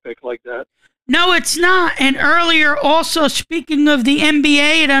draft pick like that. No, it's not. And earlier, also speaking of the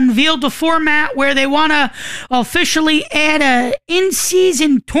NBA, it unveiled a format where they want to officially add a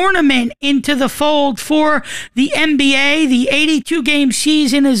in-season tournament into the fold for the NBA. The 82-game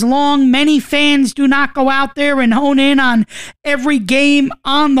season is long. Many fans do not go out there and hone in on every game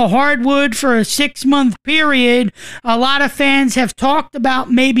on the hardwood for a 6-month period. A lot of fans have talked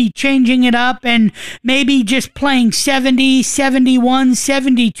about maybe changing it up and maybe just playing 70, 71,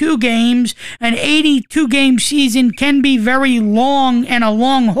 72 games. An 82-game season can be very long and a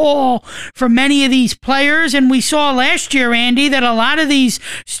long haul for many of these players. And we saw last year, Andy, that a lot of these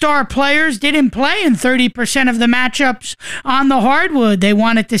star players didn't play in 30% of the matchups on the hardwood. They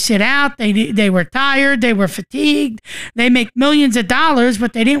wanted to sit out. They were tired. They were fatigued. They make millions of dollars,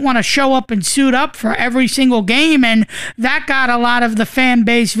 but they didn't want to show up and suit up for every single game. And that got a lot of the fan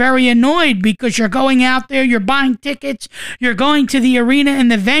base very annoyed because you're going out there, you're buying tickets, you're going to the arena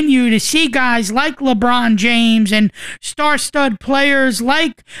and the venue to see guys like LeBron James and star-stud players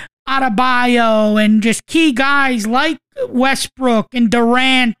like Adebayo and just key guys like Westbrook and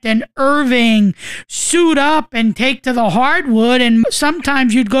Durant and Irving suit up and take to the hardwood, and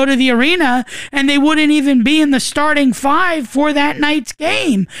sometimes you'd go to the arena and they wouldn't even be in the starting five for that night's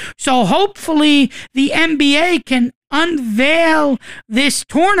game. So hopefully the NBA can unveil this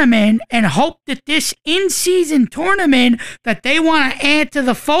tournament and hope that this in-season tournament that they want to add to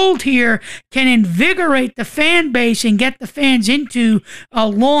the fold here can invigorate the fan base and get the fans into a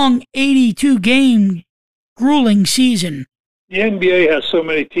long 82-game grueling season. The NBA has so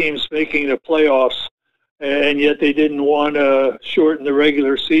many teams making the playoffs, and yet they didn't want to shorten the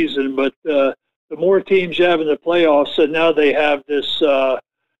regular season. But the more teams you have in the playoffs, and now they have this,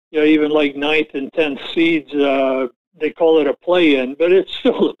 even like 9th and 10th seeds, they call it a play-in, but it's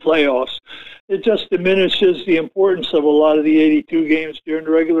still the playoffs. It just diminishes the importance of a lot of the 82 games during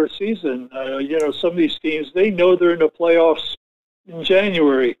the regular season. Some of these teams, they know they're in the playoffs in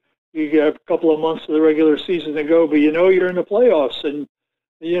January. You have a couple of months of the regular season to go, but you're in the playoffs, and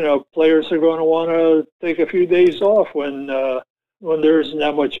players are going to want to take a few days off when there isn't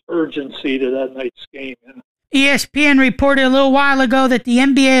that much urgency to that night's game. ESPN reported a little while ago that the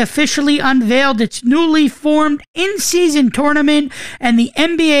NBA officially unveiled its newly formed in-season tournament and the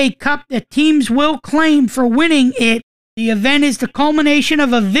NBA Cup that teams will claim for winning it. The event is the culmination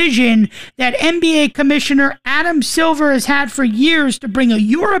of a vision that NBA Commissioner Adam Silver has had for years to bring a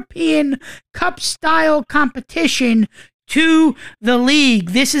European Cup-style competition to the league.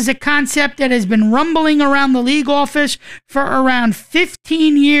 This is a concept that has been rumbling around the league office for around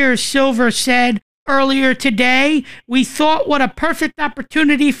 15 years, Silver said. Earlier today, we thought what a perfect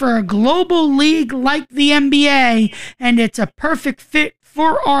opportunity for a global league like the NBA, and it's a perfect fit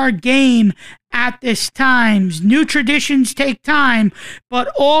for our game at this time. New traditions take time,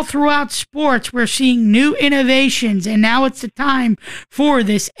 but all throughout sports, we're seeing new innovations, and now it's the time for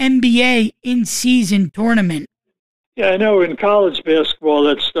this NBA in-season tournament. Yeah, I know in college basketball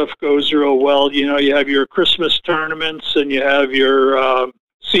that stuff goes real well. You have your Christmas tournaments and you have your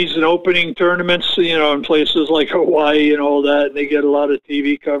season opening tournaments, in places like Hawaii and all that, and they get a lot of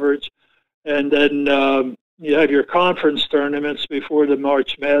TV coverage. And then you have your conference tournaments before the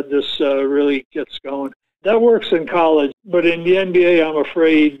March Madness really gets going. That works in college, but in the NBA, I'm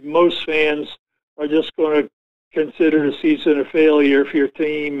afraid most fans are just going to consider the season a failure if your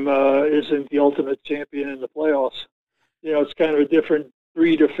team isn't the ultimate champion in the playoffs. It's kind of a different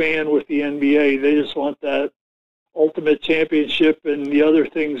breed of fan with the NBA. They just want that ultimate championship, and the other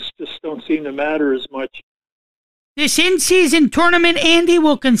things just don't seem to matter as much. This in-season tournament, Andy,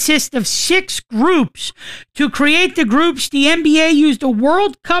 will consist of 6 groups. To create the groups, the NBA used a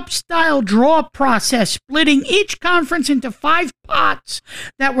World Cup-style draw process, splitting each conference into 5 pots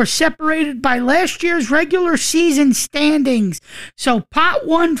that were separated by last year's regular season standings. So Pot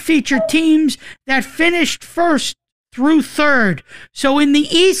 1 featured teams that finished first through third. So in the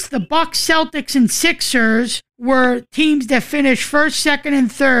East, the Bucks, Celtics, and Sixers were teams that finished first, second,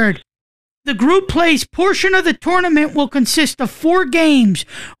 and third. The group plays portion of the tournament will consist of 4 games,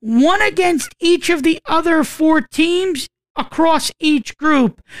 one against each of the other 4 teams across each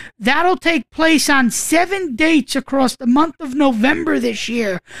group. That'll take place on 7 dates across the month of November this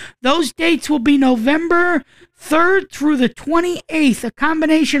year. Those dates will be November 3rd through the 28th, a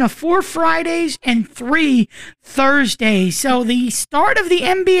combination of 4 Fridays and 3 Thursdays. So the start of the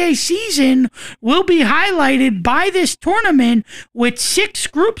NBA season will be highlighted by this tournament with 6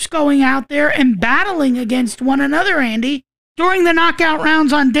 groups going out there and battling against one another, Andy. During the knockout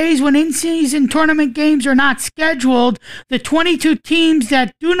rounds on days when in-season tournament games are not scheduled, the 22 teams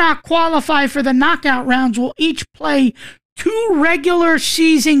that do not qualify for the knockout rounds will each play 2 regular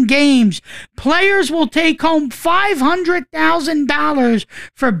season games. Players will take home $500,000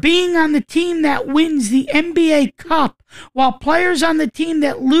 for being on the team that wins the NBA Cup, while players on the team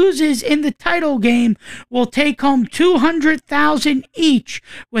that loses in the title game will take home $200,000 each,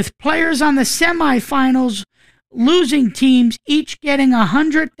 with players on the semifinals losing teams each getting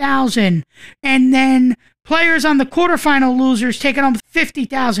 $100,000, and then players on the quarterfinal losers taking home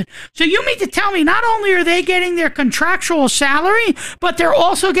 $50,000. So you mean to tell me not only are they getting their contractual salary, but they're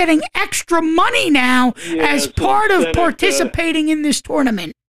also getting extra money now as part of participating in this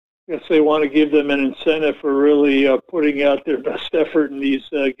tournament? I guess they want to give them an incentive for really putting out their best effort in these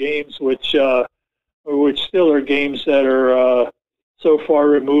games, which still are games that are so far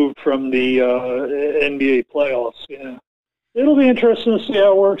removed from the NBA playoffs. Yeah, it'll be interesting to see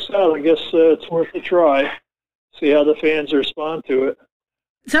how it works out. I guess it's worth a try. See how the fans respond to it.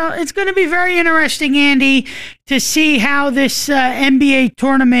 So it's going to be very interesting, Andy, to see how this NBA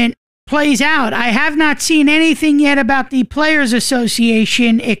tournament plays out. I have not seen anything yet about the Players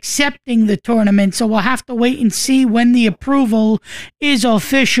Association accepting the tournament, so we'll have to wait and see when the approval is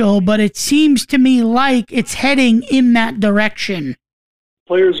official, but it seems to me like it's heading in that direction.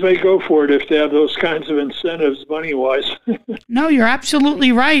 Players may go for it if they have those kinds of incentives money-wise. No, you're absolutely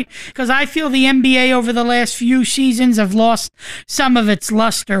right, because I feel the NBA over the last few seasons have lost some of its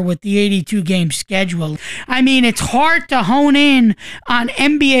luster with the 82-game schedule. I mean, it's hard to hone in on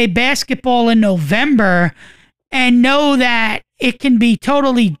NBA basketball in November and know that it can be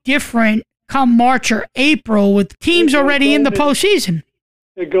totally different come March or April with teams already in the postseason.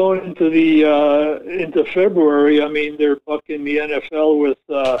 They're going into February. I mean, they're bucking the NFL with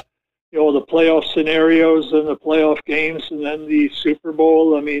the playoff scenarios and the playoff games, and then the Super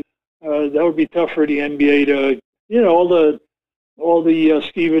Bowl. I mean, that would be tough for the NBA to, all the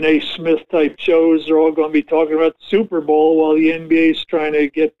Stephen A. Smith type shows are all going to be talking about the Super Bowl while the NBA is trying to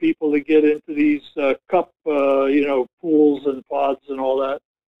get people to get into these cup, pools and pods and all that.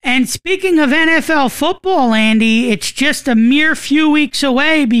 And speaking of NFL football, Andy, it's just a mere few weeks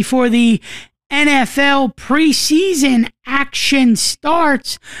away before the NFL preseason action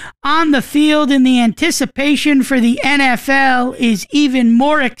starts on the field, and the anticipation for the NFL is even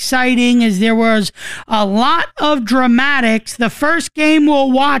more exciting as there was a lot of dramatics. The first game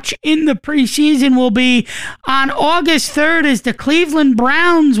we'll watch in the preseason will be on August 3rd as the Cleveland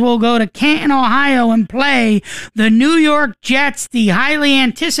Browns will go to Canton, Ohio and play the New York Jets. The highly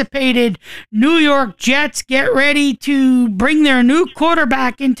anticipated New York Jets get ready to bring their new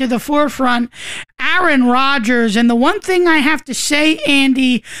quarterback into the forefront, Aaron Rodgers. And the one thing I have to say,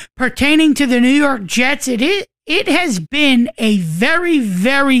 Andy, pertaining to the New York Jets, it has been a very,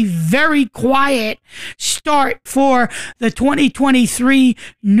 very, very quiet start for the 2023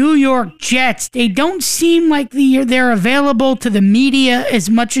 New York Jets. They don't seem like they're available to the media as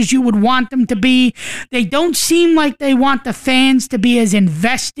much as you would want them to be. They don't seem like they want the fans to be as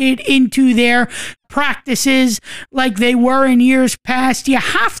invested into their practices like they were in years past. You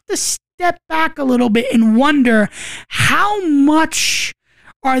have to step back a little bit and wonder how much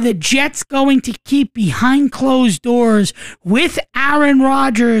are the Jets going to keep behind closed doors with Aaron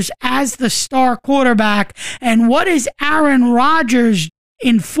Rodgers as the star quarterback, and what is Aaron Rodgers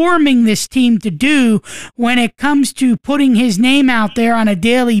informing this team to do when it comes to putting his name out there on a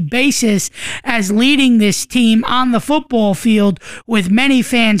daily basis as leading this team on the football field, with many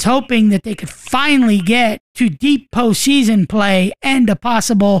fans hoping that they could finally get to deep postseason play and a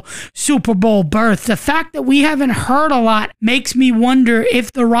possible Super Bowl berth. The fact that we haven't heard a lot makes me wonder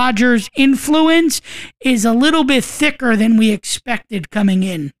if the Rodgers influence is a little bit thicker than we expected coming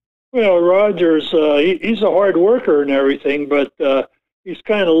in. Well, Rodgers, he's a hard worker and everything, but he's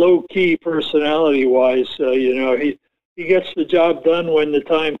kind of low-key personality-wise. He gets the job done when the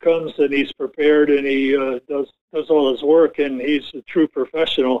time comes, and he's prepared, and he does all his work, and he's a true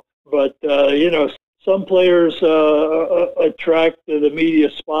professional. But some players attract the media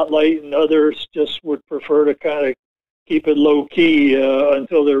spotlight, and others just would prefer to kind of keep it low-key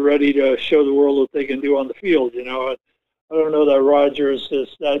until they're ready to show the world what they can do on the field. I don't know that Rodgers is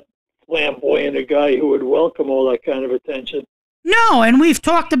that flamboyant a guy who would welcome all that kind of attention. No, and we've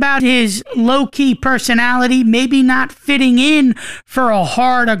talked about his low-key personality, maybe not fitting in for a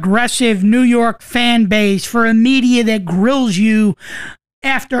hard, aggressive New York fan base, for a media that grills you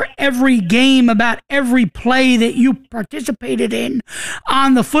after every game about every play that you participated in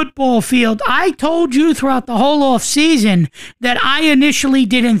on the football field. I told you throughout the whole offseason that I initially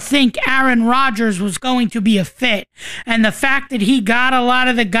didn't think Aaron Rodgers was going to be a fit. And the fact that he got a lot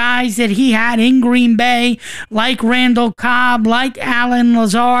of the guys that he had in Green Bay, like Randall Cobb, like Alan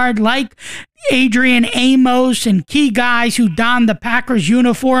Lazard, like Adrian Amos, and key guys who donned the Packers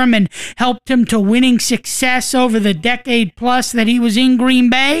uniform and helped him to winning success over the decade plus that he was in Green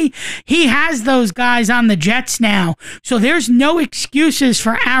Bay. He has those guys on the Jets now. So there's no excuses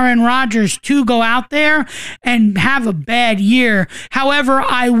for Aaron Rodgers to go out there and have a bad year. However,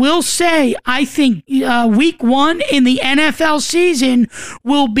 I will say, I think week one in the NFL season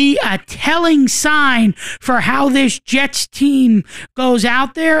will be a telling sign for how this Jets team goes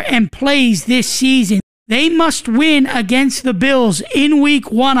out there and plays this season. They must win against the Bills in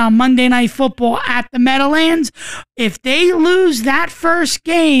week one on Monday Night Football at the Meadowlands. If they lose that first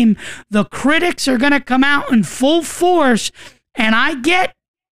game, the critics are going to come out in full force, and I get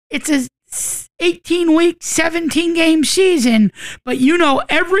it's a 18-week, 17-game season, but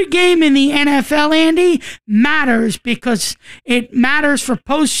every game in the NFL, Andy, matters because it matters for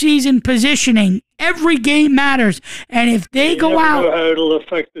postseason positioning. Every game matters, and if they go out, know how it'll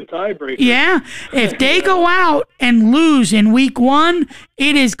affect the tiebreaker. Yeah, if they go out and lose in week one,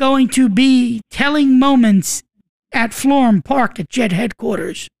 it is going to be telling moments at Florham Park at Jet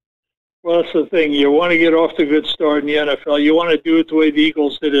headquarters. Well, that's the thing. You want to get off to a good start in the NFL. You want to do it the way the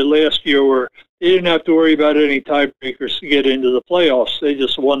Eagles did it last year, where they didn't have to worry about any tiebreakers to get into the playoffs. They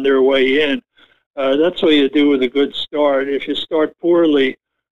just won their way in. That's what you do with a good start. If you start poorly,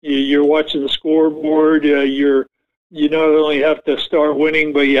 you're watching the scoreboard. You not only have to start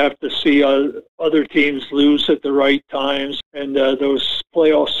winning, but you have to see other teams lose at the right times, and those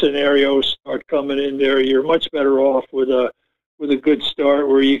playoff scenarios start coming in there. You're much better off with a good start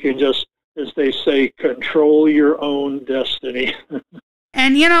where you can just, as they say, control your own destiny.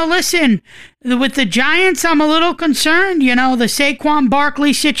 And, listen, with the Giants, I'm a little concerned. The Saquon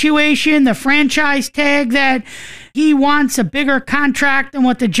Barkley situation, the franchise tag that he wants a bigger contract than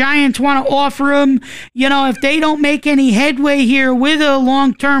what the Giants want to offer him. You know, if they don't make any headway here with a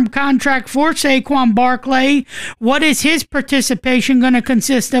long-term contract for Saquon Barkley, what is his participation going to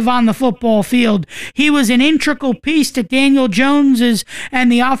consist of on the football field? He was an integral piece to Daniel Jones's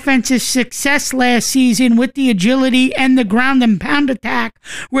and the offensive success last season with the agility and the ground and pound attack,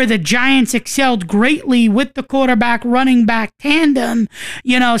 where the Giants excelled greatly with the quarterback running back tandem.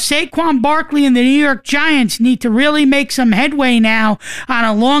 You know, Saquon Barkley and the New York Giants need to really make some headway now on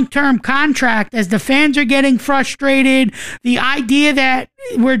a long-term contract, as the fans are getting frustrated. The idea that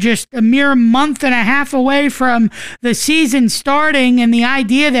we're just a mere month and a half away from the season starting, and the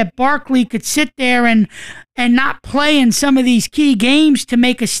idea that Barkley could sit there and not play in some of these key games to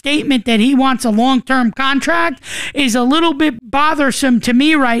make a statement that he wants a long-term contract is a little bit bothersome to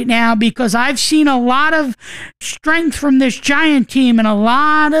me right now, because I've seen a lot of strength from this Giant team and a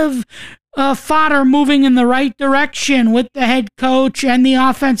lot of fodder moving in the right direction with the head coach and the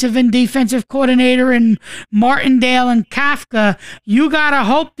offensive and defensive coordinator and Martindale and Kafka. You got to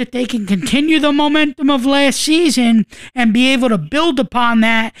hope that they can continue the momentum of last season and be able to build upon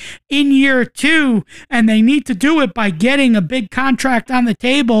that in year two. And they need to do it by getting a big contract on the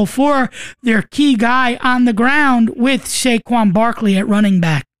table for their key guy on the ground with Saquon Barkley at running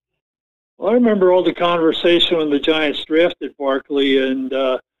back. Well, I remember all the conversation when the Giants drafted Barkley, and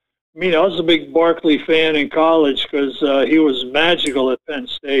I mean, I was a big Barkley fan in college because he was magical at Penn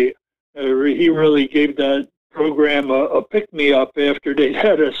State. He really gave that program a pick-me-up after they'd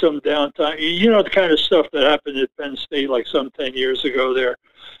had some downtime. You know, the kind of stuff that happened at Penn State like some 10 years ago there.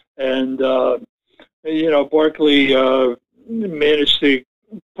 And, you know, Barkley managed to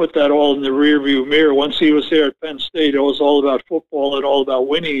put that all in the rearview mirror. Once he was there at Penn State, it was all about football and all about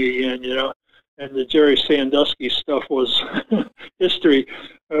winning again, you know. And the Jerry Sandusky stuff was history.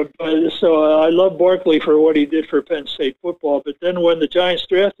 So I love Barkley for what he did for Penn State football. But then when the Giants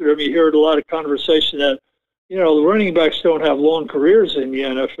drafted him, you heard a lot of conversation that, you know, the running backs don't have long careers in the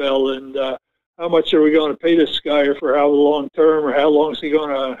NFL. And how much are we going to pay this guy, or for how long term, or how long is he going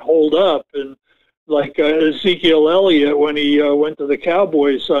to hold up? And like Ezekiel Elliott, when he went to the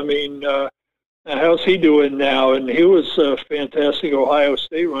Cowboys, I mean, how's he doing now? And he was a fantastic Ohio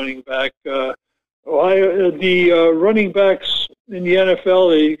State running back. The running backs in the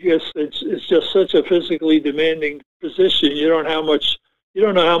NFL, I guess it's just such a physically demanding position. You don't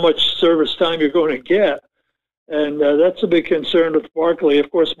know how much service time you're going to get, and that's a big concern with Barkley. Of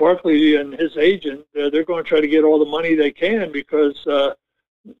course, Barkley and his agent, they're going to try to get all the money they can, because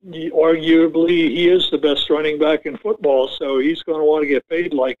arguably he is the best running back in football, so he's going to want to get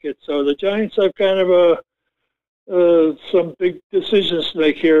paid like it. So the Giants have kind of some big decisions to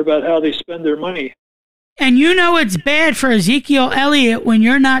make here about how they spend their money. And you know it's bad for Ezekiel Elliott when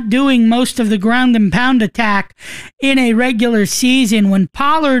you're not doing most of the ground and pound attack in a regular season. When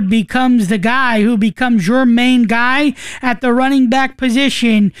Pollard becomes the guy who becomes your main guy at the running back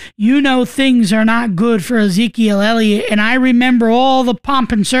position, you know things are not good for Ezekiel Elliott. And I remember all the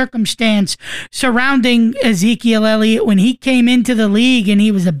pomp and circumstance surrounding Ezekiel Elliott when he came into the league, and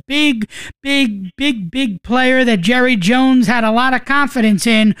he was a big player that Jerry Jones had a lot of confidence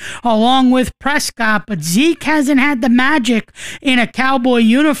in, along with Prescott. But Zeke hasn't had the magic in a Cowboy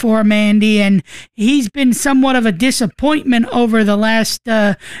uniform, Andy, and he's been somewhat of a disappointment over the last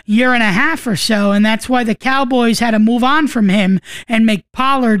year and a half or so, and that's why the Cowboys had to move on from him and make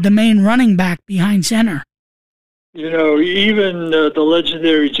Pollard the main running back behind center. You know, even the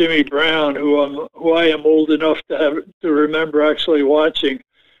legendary Jimmy Brown, who I am old enough to remember actually watching,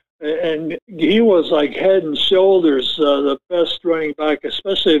 and he was like head and shoulders the best running back,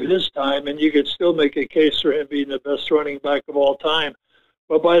 especially of his time, and you could still make a case for him being the best running back of all time.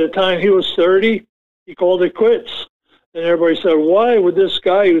 But by the time he was 30, he called it quits. And everybody said, why would this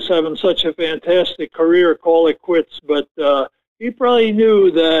guy who's having such a fantastic career call it quits? But he probably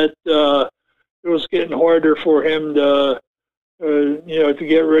knew that it was getting harder for him to, to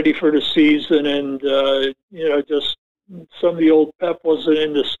get ready for the season, and, just some of the old pep wasn't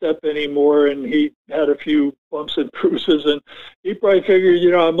in the step anymore, and he had a few bumps and bruises, and he probably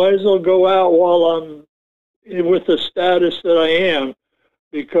figured, I might as well go out while I'm with the status that I am,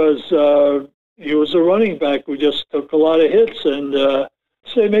 because he was a running back who just took a lot of hits. And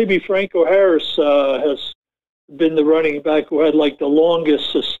say maybe Franco Harris has been the running back who had like the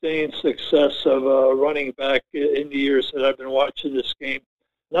longest sustained success of a running back in the years that I've been watching this game.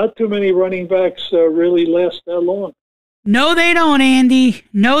 Not too many running backs really last that long. No, they don't, Andy.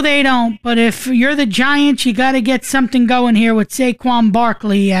 No, they don't. But if you're the Giants, you got to get something going here with Saquon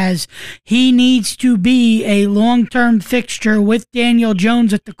Barkley, as he needs to be a long-term fixture with Daniel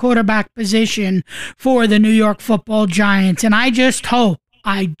Jones at the quarterback position for the New York Football Giants. And I just hope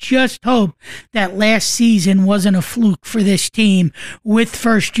that last season wasn't a fluke for this team with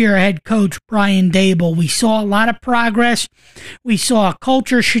first-year head coach Brian Daboll. We saw a lot of progress. We saw a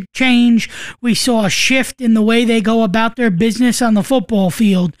culture change. We saw a shift in the way they go about their business on the football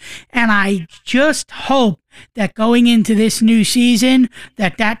field. And I just hope that going into this new season,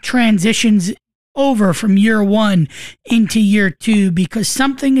 that transitions over from year one into year two, because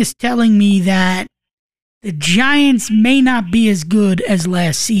something is telling me that the Giants may not be as good as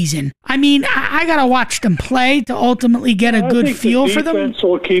last season. I mean, I got to watch them play to ultimately get a good feel for them. The defense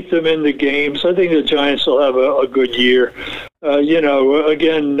will keep them in the games. I think the Giants will have a good year.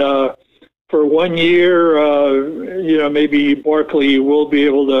 Again, for 1 year, maybe Barkley will be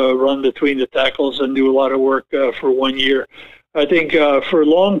able to run between the tackles and do a lot of work for 1 year. I think for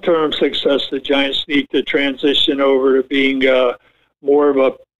long-term success, the Giants need to transition over to being more of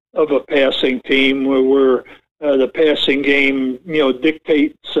a passing team where the passing game,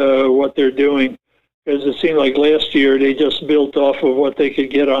 dictates what they're doing. Because it seemed like last year they just built off of what they could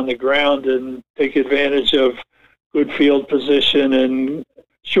get on the ground and take advantage of good field position and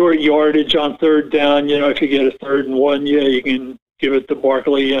short yardage on third down. If you get a 3rd and 1, you can give it to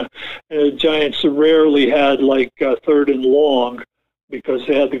Barkley. And the Giants rarely had 3rd and long because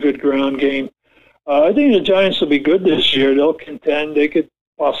they had the good ground game. I think the Giants will be good this year. They'll contend. They could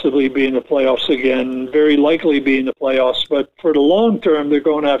possibly be in the playoffs again, very likely be in the playoffs. But for the long term, they're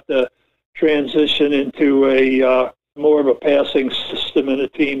going to have to transition into a more of a passing system and a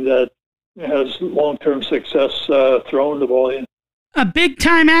team that has long-term success throwing the ball in. A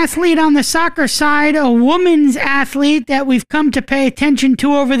big-time athlete on the soccer side, a women's athlete that we've come to pay attention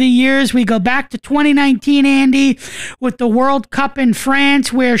to over the years. We go back to 2019, Andy, with the World Cup in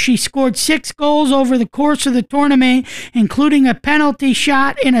France, where she scored 6 goals over the course of the tournament, including a penalty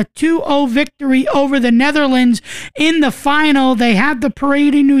shot in a 2-0 victory over the Netherlands in the final. They had the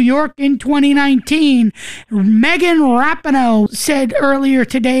parade in New York in 2019. Megan Rapinoe said earlier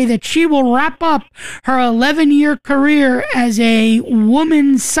today that she will wrap up her 11-year career as a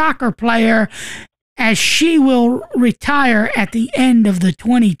women's soccer player, as she will retire at the end of the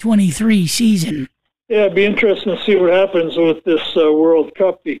 2023 season. Yeah, it'd be interesting to see what happens with this World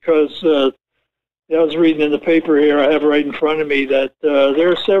Cup, because I was reading in the paper here, I have right in front of me, that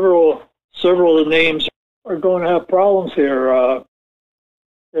there are several of the names are going to have problems here.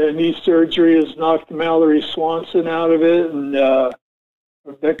 Knee surgery has knocked Mallory Swanson out of it, and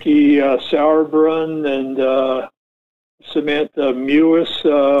Becky Sauerbrunn and Samantha Mewis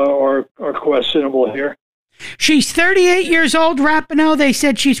are questionable here. She's 38 years old, Rapinoe. They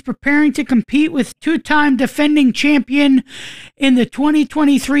said she's preparing to compete with 2-time defending champion in the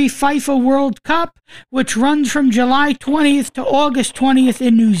 2023 FIFA World Cup, which runs from July 20th to August 20th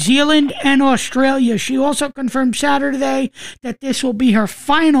in New Zealand and Australia. She also confirmed Saturday that this will be her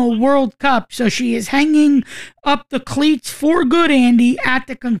final World Cup, so she is hanging up the cleats for good, Andy, at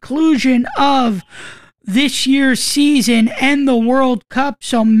the conclusion of this year's season and the World Cup.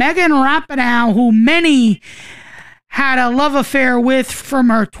 So Megan Rapinoe, who many had a love affair with from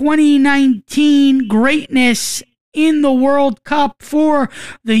her 2019 greatness in the World Cup for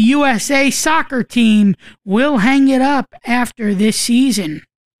the USA soccer team, will hang it up after this season.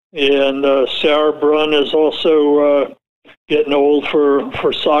 Yeah, and Sauerbrunn is also getting old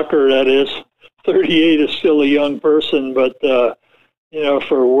for soccer, that is. 38 is still a young person, but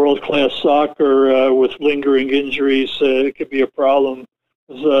for world-class soccer with lingering injuries, it could be a problem.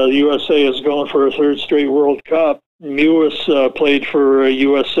 The USA is going for a 3rd straight World Cup. Mewis played for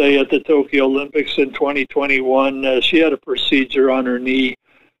USA at the Tokyo Olympics in 2021. She had a procedure on her knee.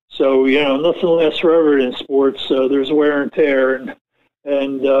 So, nothing lasts forever in sports. There's wear and tear,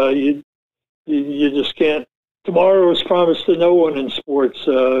 and you just can't. Tomorrow is promised to no one in sports,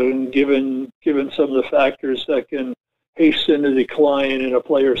 and given some of the factors that can hasten the decline in a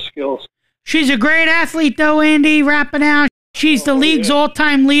player's skills. She's a great athlete, though, Andy Rapinoe. She's the league's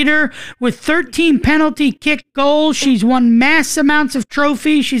all-time leader with 13 penalty kick goals. She's won mass amounts of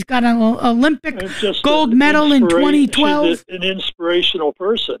trophies. She's got an Olympic gold medal in 2012. She's an inspirational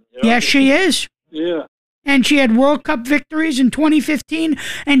person. Yes, she is. Yeah. And she had World Cup victories in 2015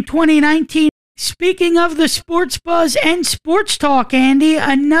 and 2019. Speaking of the sports buzz and sports talk, Andy,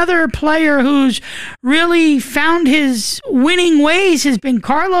 another player who's really found his winning ways has been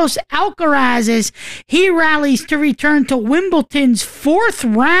Carlos Alcaraz, as he rallies to return to Wimbledon's fourth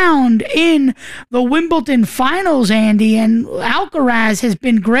round in the Wimbledon finals, Andy. And Alcaraz has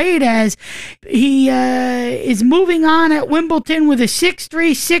been great as he is moving on at Wimbledon with a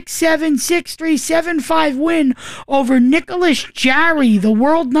 6-3, 6-7, 6-3, 7-5 win over Nicholas Jarry. The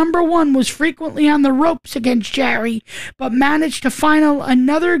world number one was frequently on the ropes against Jarry, but managed to final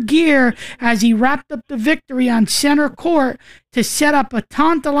another gear as he wrapped up the victory on center court to set up a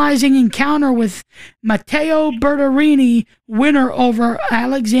tantalizing encounter with Matteo Berrettini, winner over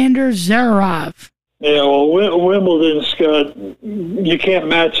Alexander Zverev. Yeah, well, Wimbledon's got, you can't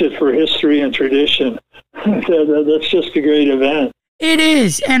match it for history and tradition. That's just a great event. It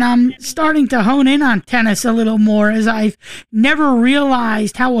is, and I'm starting to hone in on tennis a little more, as I've never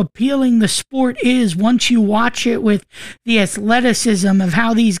realized how appealing the sport is once you watch it, with the athleticism of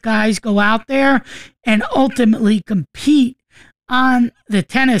how these guys go out there and ultimately compete on the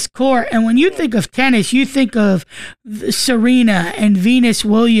tennis court. And when you think of tennis, you think of Serena and Venus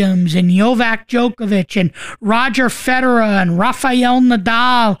Williams and Novak Djokovic and Roger Federer and Rafael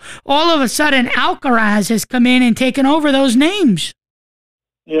Nadal. All of a sudden, Alcaraz has come in and taken over those names.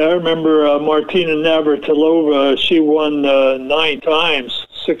 Yeah, I remember Martina Navratilova. She won 9 times,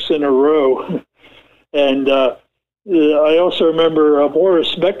 6 in a row. And I also remember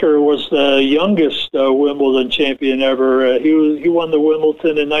Boris Becker was the youngest Wimbledon champion ever. He won the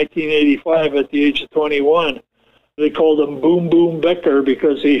Wimbledon in 1985 at the age of 21. They called him Boom Boom Becker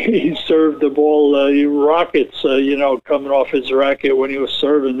because he served the ball rockets, coming off his racket when he was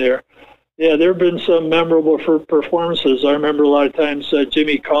serving there. Yeah, there have been some memorable performances. I remember a lot of times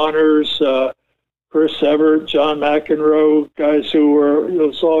Jimmy Connors, Chris Evert, John McEnroe, guys who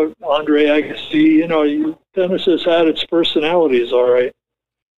were, saw Andre Agassi. Tennis has had its personalities, all right.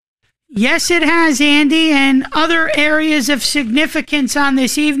 Yes, it has, Andy. And other areas of significance on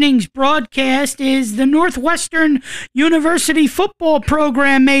this evening's broadcast is the Northwestern University football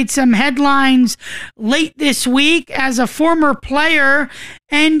program made some headlines late this week as a former player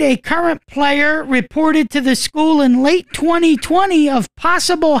and a current player reported to the school in late 2020 of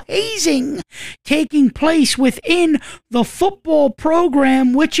possible hazing taking place within the football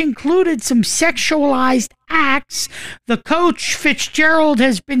program, which included some sexualized acts. The coach, Fitzgerald,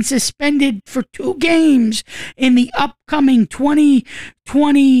 has been suspended for 2 games in the upcoming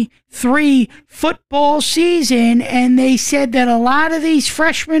 2023 football season, and they said that a lot of these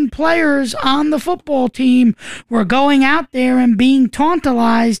freshman players on the football team were going out there and being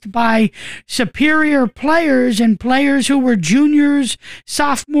tantalized by superior players and players who were juniors,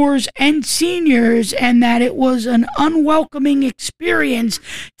 sophomores, and seniors, and that it was an unwelcoming experience,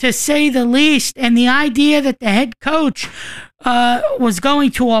 to say the least. And the idea that the head coach was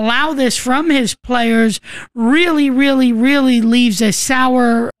going to allow this from his players really leaves a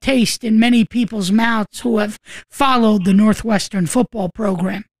sour taste in many people's mouths who have followed the Northwestern football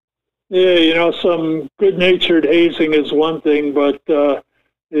program. Yeah, some good-natured hazing is one thing, but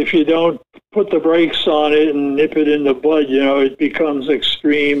if you don't put the brakes on it and nip it in the bud, it becomes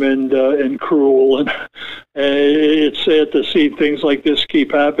extreme and cruel. And it's sad to see things like this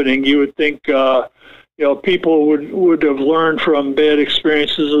keep happening. You would think people would have learned from bad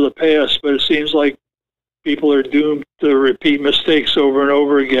experiences of the past, but it seems like people are doomed to repeat mistakes over and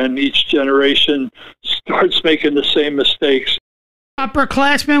over again. Each generation starts making the same mistakes.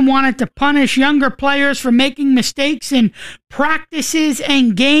 Upperclassmen wanted to punish younger players for making mistakes in practices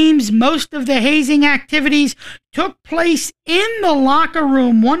and games. Most of the hazing activities took place in the locker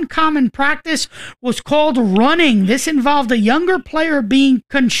room. One common practice was called running. This involved a younger player being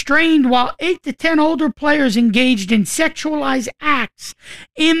constrained while 8 to 10 older players engaged in sexualized acts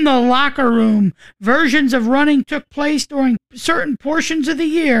in the locker room. Versions of running took place during certain portions of the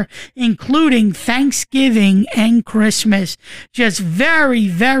year, including Thanksgiving and Christmas. Just very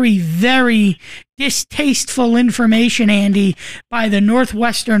distasteful information, Andy, by the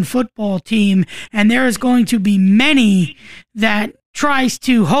Northwestern football team, and there is going to be many that tries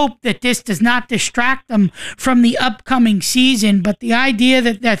to hope that this does not distract them from the upcoming season. But the idea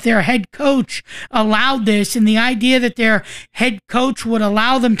that their head coach allowed this, and the idea that their head coach would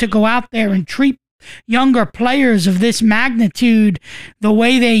allow them to go out there and treat younger players of this magnitude the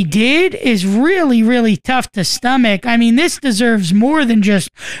way they did is really, really tough to stomach. I mean, this deserves more than just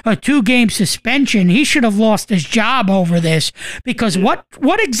a 2-game suspension. He should have lost his job over this, because what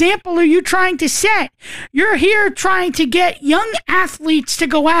example are you trying to set? You're here trying to get young athletes to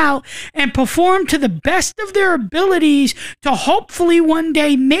go out and perform to the best of their abilities to hopefully one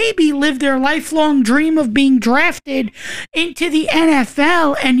day maybe live their lifelong dream of being drafted into the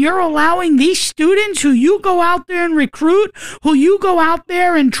NFL, and you're allowing these students who you go out there and recruit, who you go out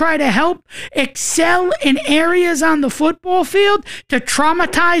there and try to help excel in areas on the football field, to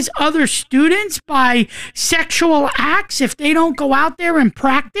traumatize other students by sexual acts if they don't go out there and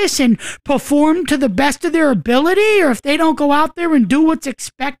practice and perform to the best of their ability, or if they don't go out there and do what's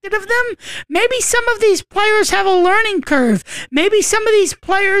expected of them. Maybe some of these players have a learning curve. Maybe some of these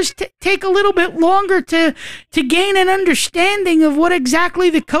players take a little bit longer to gain an understanding of what exactly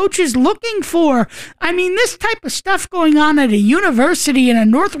the coach is looking for. I mean, this type of stuff going on at a university in a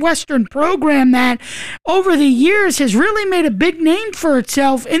Northwestern program that over the years has really made a big name for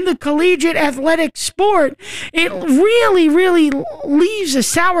itself in the collegiate athletic sport, it really, really leaves a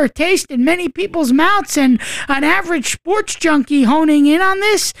sour taste in many people's mouths. And an average sports junkie honing in on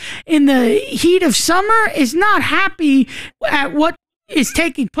this in the heat of summer is not happy at what is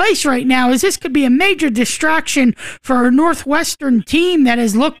taking place right now, as this could be a major distraction for a Northwestern team that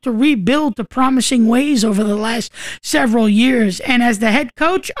has looked to rebuild to promising ways over the last several years. And as the head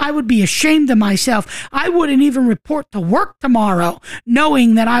coach, I would be ashamed of myself. I wouldn't even report to work tomorrow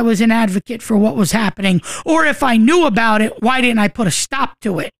knowing that I was an advocate for what was happening. Or if I knew about it, why didn't I put a stop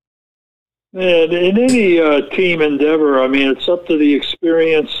to it? And in any team endeavor, I mean, it's up to the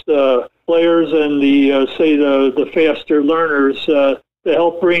experienced players and the faster learners to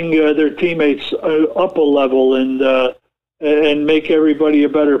help bring their teammates up a level and make everybody a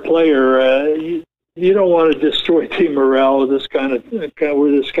better player. You don't want to destroy team morale with this kind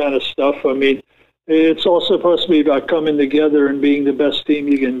of stuff. I mean, it's all supposed to be about coming together and being the best team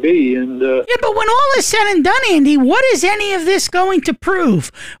you can be. And yeah, but when all is said and done, Andy, what is any of this going to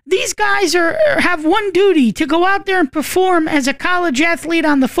prove? These guys have one duty: to go out there and perform as a college athlete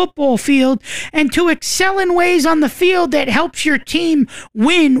on the football field and to excel in ways on the field that helps your team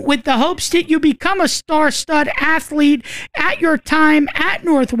win, with the hopes that you become a star-stud athlete at your time at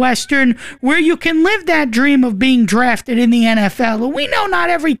Northwestern, where you can live that dream of being drafted in the NFL. We know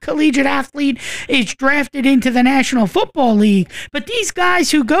not every collegiate athlete is drafted into the National Football League, but these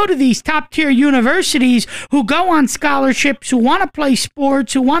guys who go to these top-tier universities, who go on scholarships, who want to play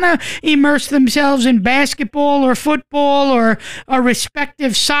sports, who want to immerse themselves in basketball or football or a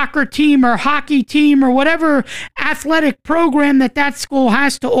respective soccer team or hockey team or whatever athletic program that school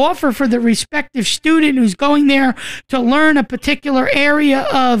has to offer for the respective student who's going there to learn a particular area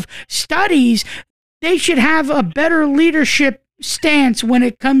of studies, they should have a better leadership stance when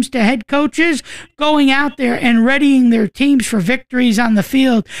it comes to head coaches going out there and readying their teams for victories on the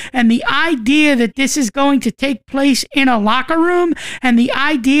field. And the idea that this is going to take place in a locker room, and the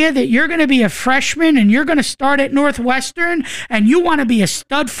idea that you're going to be a freshman and you're going to start at Northwestern and you want to be a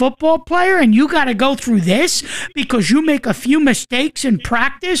stud football player and you got to go through this because you make a few mistakes in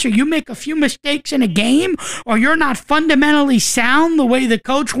practice, or you make a few mistakes in a game, or you're not fundamentally sound the way the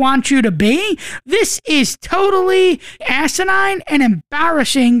coach wants you to be. This is totally asinine and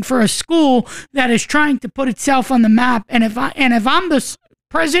embarrassing for a school that is trying to put itself on the map. And if I'm the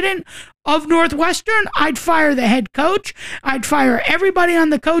president of Northwestern, I'd fire the head coach, I'd fire everybody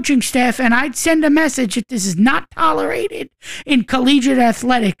on the coaching staff, and I'd send a message that this is not tolerated in collegiate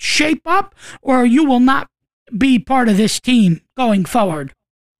athletics. Shape up, or you will not be part of this team going forward.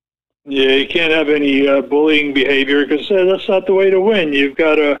 Yeah, you can't have any bullying behavior, because that's not the way to win. You've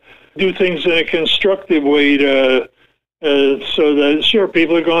got to do things in a constructive way to so that, sure,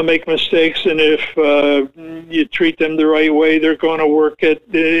 people are going to make mistakes, and if you treat them the right way, they're going to work at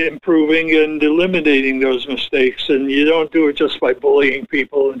improving and eliminating those mistakes. And you don't do it just by bullying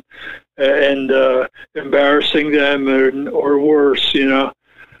people and embarrassing them or worse, you know.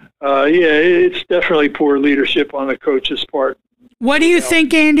 Yeah, it's definitely poor leadership on the coach's part. What do you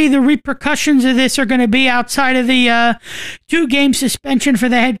think, Andy, the repercussions of this are going to be outside of the 2-game suspension for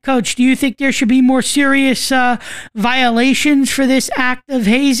the head coach? Do you think there should be more serious violations for this act of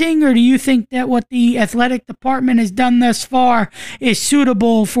hazing, or do you think that what the athletic department has done thus far is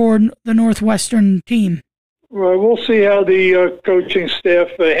suitable for the Northwestern team? Well, we'll see how the coaching staff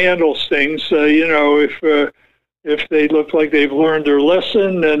handles things. You know, if they look like they've learned their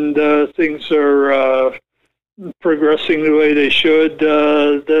lesson and things are progressing the way they should,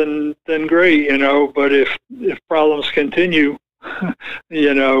 then great, you know. But if problems continue,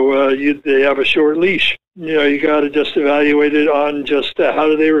 they have a short leash. You got to just evaluate it on just how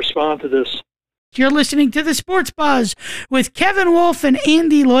do they respond to this. You're listening to the Sports Buzz with Kevin Wolf and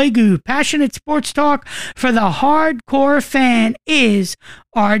Andy Loigu. Passionate sports talk for the hardcore fan is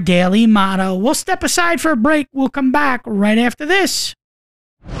our daily motto. We'll step aside for a break. We'll come back right after this.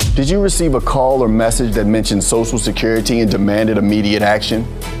 Did you receive a call or message that mentioned Social Security and demanded immediate action?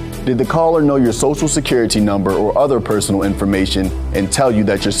 Did the caller know your Social Security number or other personal information and tell you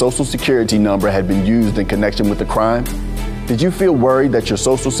that your Social Security number had been used in connection with the crime? Did you feel worried that your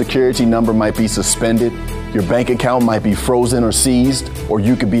Social Security number might be suspended, your bank account might be frozen or seized, or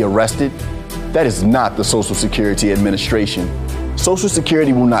you could be arrested? That is not the Social Security Administration. Social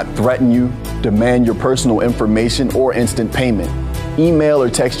Security will not threaten you, demand your personal information, or instant payment, email or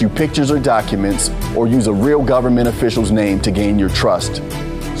text you pictures or documents, or use a real government official's name to gain your trust.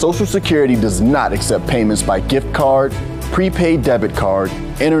 Social Security does not accept payments by gift card, prepaid debit card,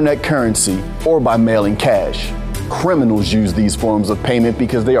 internet currency, or by mailing cash. Criminals use these forms of payment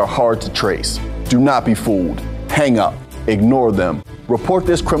because they are hard to trace. Do not be fooled. Hang up. Ignore them. Report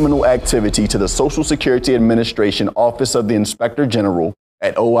this criminal activity to the Social Security Administration Office of the Inspector General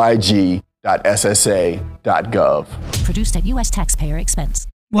at oig.ssa.gov. Produced at U.S. taxpayer expense.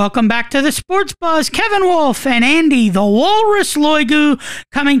 Welcome back to the Sports Buzz. Kevin Wolf and Andy, the Walrus Loigu,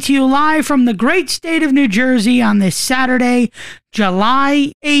 coming to you live from the great state of New Jersey on this Saturday,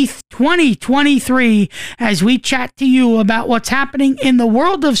 July 8th, 2023, as we chat to you about what's happening in the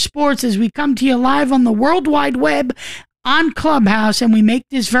world of sports as we come to you live on the World Wide Web on Clubhouse, and we make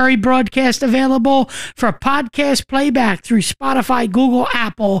this very broadcast available for podcast playback through Spotify, Google,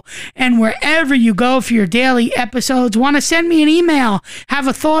 Apple, and wherever you go for your daily episodes. Want to send me an email, have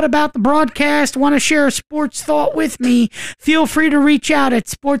a thought about the broadcast, want to share a sports thought with me, feel free to reach out at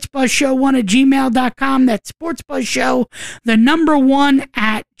sportsbuzzshow1@gmail.com. That's sportsbuzzshow, the number 1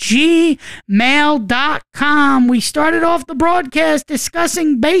 at gmail.com. We started off the broadcast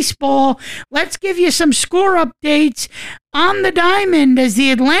discussing baseball. Let's give you some score updates on the diamond as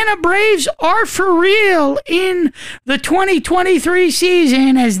the Atlanta Braves are for real in the 2023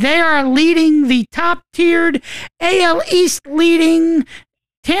 season as they are leading the top-tiered AL East leading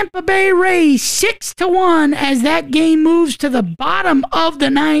Tampa Bay Rays 6-1 as that game moves to the bottom of the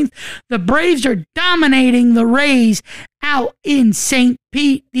 9th. The Braves are dominating the Rays out in St.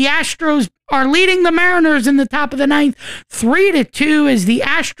 Pete. The Astros are leading the Mariners in the top of the 9th 3-2 as the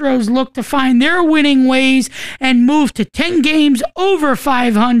Astros look to find their winning ways and move to 10 games over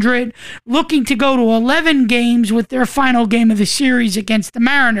 500, looking to go to 11 games with their final game of the series against the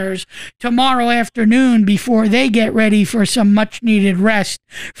Mariners tomorrow afternoon before they get ready for some much-needed rest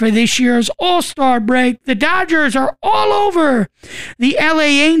for this year's All-Star break. The Dodgers are all over the LA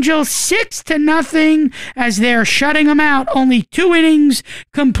Angels 6-0 as they're shutting them out. Only 2 innings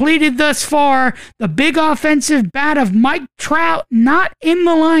completed thus far. The big offensive bat of Mike Trout not in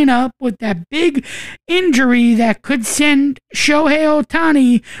the lineup with that big injury that could send Shohei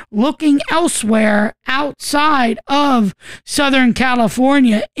Ohtani looking elsewhere outside of Southern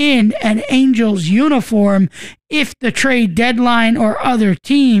California in an Angels uniform if the trade deadline or other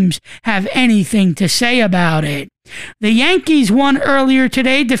teams have anything to say about it. The Yankees won earlier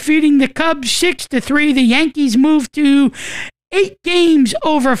today, defeating the Cubs 6-3. The Yankees moved to 8 games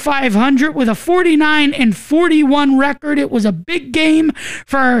over 500 with a 49-41 record. It was a big game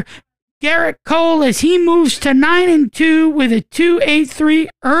for Garrett Cole as he moves to 9-2 with a 2.83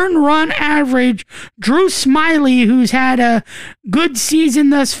 earned run average. Drew Smyly, who's had a good season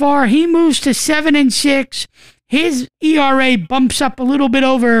thus far, he moves to 7-6. His ERA bumps up a little bit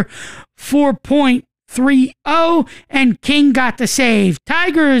over 4.30, and King got the save.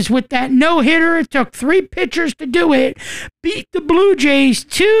 Tigers with that no-hitter, it took 3 pitchers to do it, beat the Blue Jays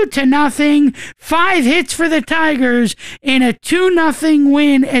 2-0. 5 hits for the Tigers in a 2-0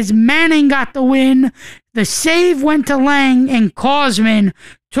 win as Manning got the win. The save went to Lang, and Cosman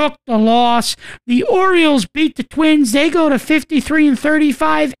took the loss. The Orioles beat the Twins. They go to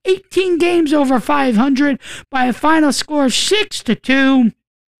 53-35, 18 games over 500 by a final score of 6-2.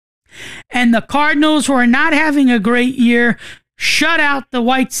 And the Cardinals, who are not having a great year, shut out the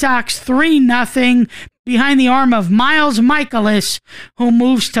White Sox 3-0 behind the arm of Miles Mikolas, who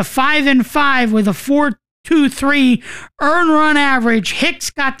moves to 5-5 with a 4.23 earned run average.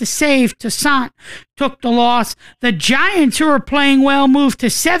 Hicks got the save. Toussaint took the loss. The Giants, who are playing well, moved to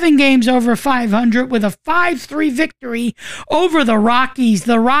 7 games over 500 with a 5-3 victory over the Rockies.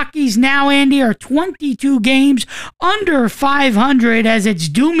 The Rockies now, Andy, are 22 games under 500 as it's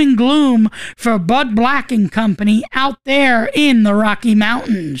doom and gloom for Bud Black and company out there in the Rocky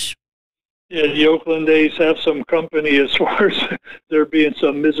Mountains. Yeah, the Oakland A's have some company as far as there being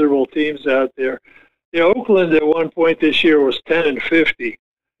some miserable teams out there. Yeah, Oakland at one point this year was 10-50.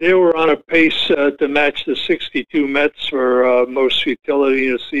 They were on a pace to match the 62 Mets for most futility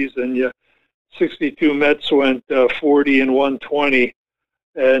in the season. Yeah, 62 Mets went 40-120.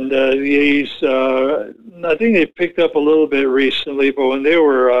 And the A's, I think they picked up a little bit recently, but when they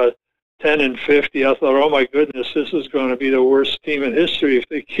were 10-50, I thought, oh my goodness, this is going to be the worst team in history if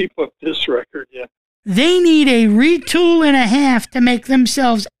they keep up this record. Yeah. They need a retool and a half to make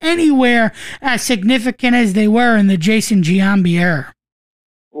themselves anywhere as significant as they were in the Jason Giambi era.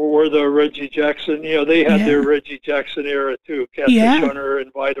 Or the Reggie Jackson. You know, they had their Reggie Jackson era too. Catfish Hunter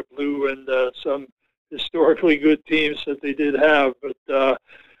and Vida Blue and some historically good teams that they did have. But,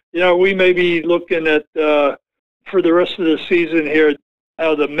 you know, we may be looking at, for the rest of the season here,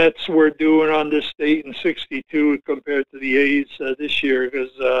 how the Mets were doing on this date in 62 compared to the A's this year,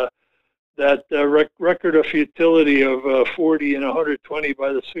 because that record of futility of 40-120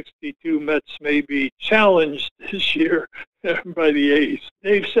 by the 62 Mets may be challenged this year by the A's.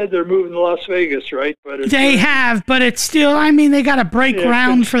 They've said they're moving to Las Vegas, right? But they have, but it's still, I mean, they got to break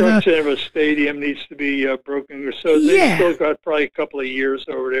ground for the... construction of a stadium needs to be broken. So they've still got probably a couple of years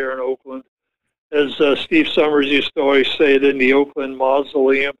over there in Oakland. As Steve Summers used to always say it in the Oakland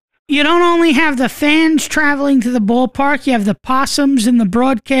Mausoleum. You don't only have the fans traveling to the ballpark, you have the possums in the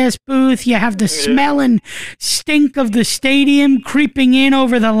broadcast booth, you have the smell and stink of the stadium creeping in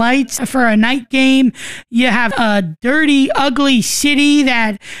over the lights for a night game. You have a dirty, ugly city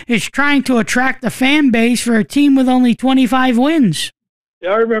that is trying to attract the fan base for a team with only 25 wins.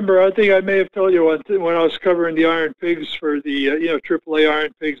 Yeah, I remember, I think I may have told you when I was covering the Iron Pigs for the, AAA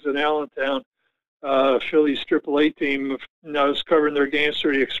Iron Pigs in Allentown. Philly's AAA team, and I was covering their games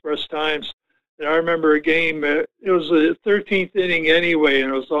for the Express Times. And I remember a game, it was the 13th inning anyway,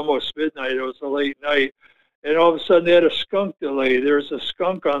 and it was almost midnight. It was a late night. And all of a sudden they had a skunk delay. There was a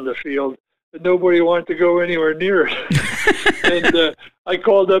skunk on the field, but nobody wanted to go anywhere near it. And I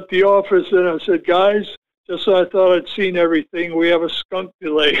called up the office and I said, guys, just so I thought I'd seen everything, we have a skunk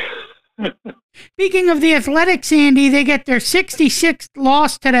delay. Speaking of the Athletics, Andy, they get their 66th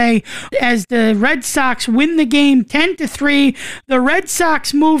loss today as the Red Sox win the game 10-3. The Red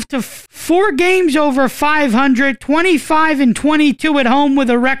Sox move to 4 games over 500, 25-22 at home with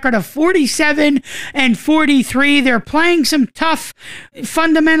a record of 47-43. They're playing some tough,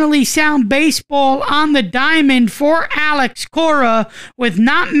 fundamentally sound baseball on the diamond for Alex Cora with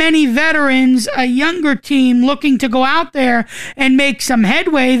not many veterans, a younger team looking to go out there and make some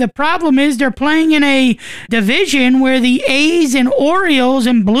headway. The problem is they're playing in a division where the A's and Orioles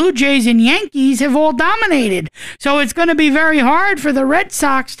and Blue Jays and Yankees have all dominated. So it's going to be very hard for the Red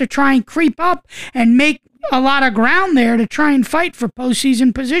Sox to try and creep up and make a lot of ground there to try and fight for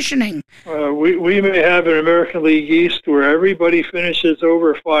postseason positioning. We may have an American League East where everybody finishes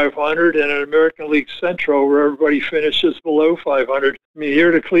over 500 and an American League Central where everybody finishes below 500. I mean,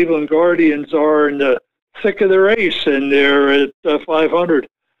 here the Cleveland Guardians are in the thick of the race and they're at 500.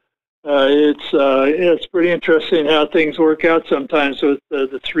 It's pretty interesting how things work out sometimes with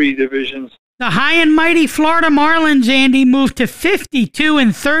the 3 divisions. The high and mighty Florida Marlins, Andy, moved to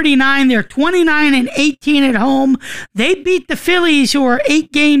 52-39. They're 29-18 at home. They beat the Phillies, who are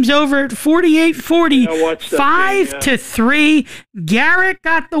 8 games over at 48-40, 5-3. Garrett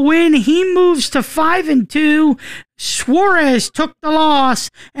got the win. He moves to 5-2. Suarez took the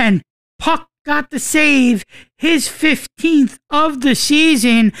loss, and Puck got the save, his 15th of the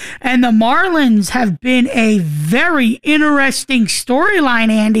season. And the Marlins have been a very interesting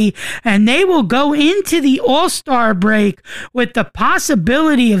storyline, Andy, and they will go into the All-Star break with the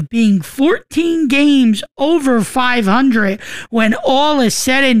possibility of being 14 games over 500 when all is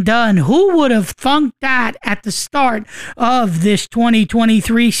said and done. Who would have thunk that at the start of this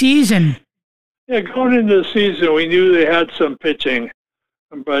 2023 season? Yeah, going into the season, we knew they had some pitching.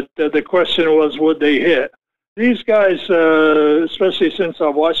 But the question was, would they hit? These guys, especially since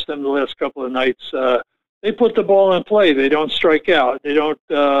I've watched them the last couple of nights, they put the ball in play. They don't strike out. They don't,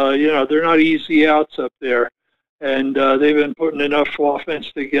 they're not easy outs up there. And they've been putting enough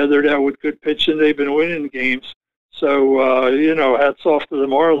offense together that with good pitching, they've been winning games. So, hats off to the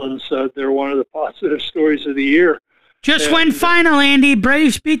Marlins. They're one of the positive stories of the year. Just went final, Andy.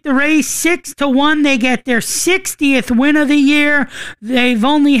 Braves beat the Rays 6-1. They get their 60th win of the year. They've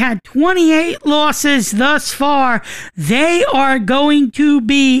only had 28 losses thus far. They are going to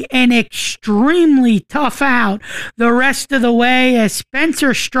be an extremely tough out the rest of the way as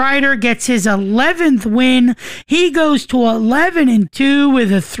Spencer Strider gets his 11th win. He goes to 11-2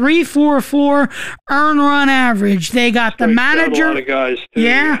 with a 3.44 earned run aventage. They got the manager. A lot of guys too.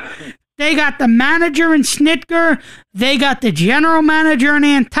 Yeah. They got the manager in Snitker. They got the general manager in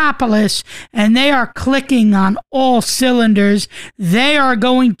Antopoulos, and they are clicking on all cylinders. They are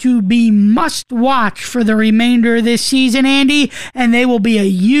going to be must-watch for the remainder of this season, Andy, and they will be a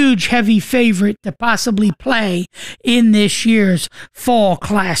huge, heavy favorite to possibly play in this year's Fall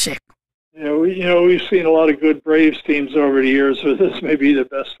Classic. We've seen a lot of good Braves teams over the years, but this may be the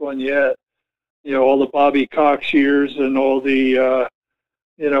best one yet. All the Bobby Cox years and all the,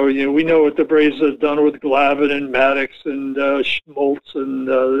 we know what the Braves have done with Glavine and Maddox and Schmaltz and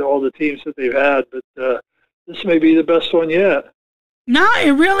all the teams that they've had, but this may be the best one yet. No,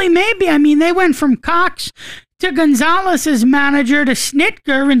 it really may be. I mean, they went from Cox to Gonzalez as manager to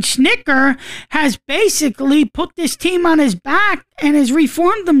Snitker, and Snitker has basically put this team on his back and has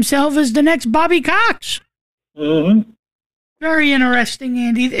reformed himself as the next Bobby Cox. Mm-hmm. Very interesting,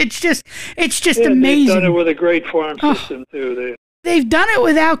 Andy. It's just amazing. They've done it with a great farm system, too. They've done it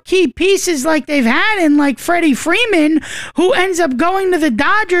without key pieces like they've had in like Freddie Freeman, who ends up going to the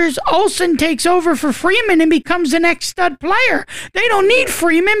Dodgers. Olsen takes over for Freeman and becomes the next stud player. They don't need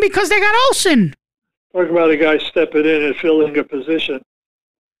Freeman because they got Olsen. Talk about a guy stepping in and filling a position.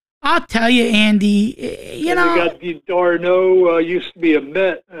 I'll tell you, Andy, You got D'Arnaud, used to be a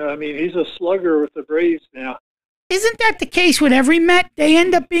Met. I mean, he's a slugger with the Braves now. Isn't that the case with every Met? They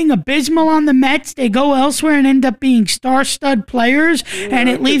end up being abysmal on the Mets. They go elsewhere and end up being star-stud players, and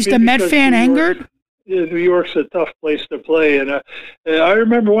it leaves the Met fan angered. Yeah, New York's a tough place to play. And I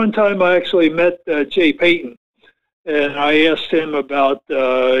remember one time I actually met Jay Payton, and I asked him about,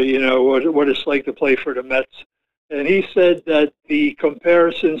 what it's like to play for the Mets. And he said that the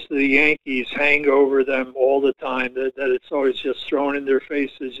comparisons to the Yankees hang over them all the time, that it's always just thrown in their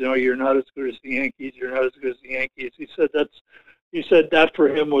faces, you're not as good as the Yankees, you're not as good as the Yankees. He said that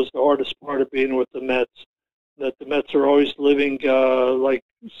for him was the hardest part of being with the Mets, that the Mets are always living like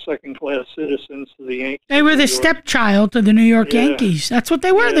second-class citizens to the Yankees. They were the stepchild to the New York Yankees. That's what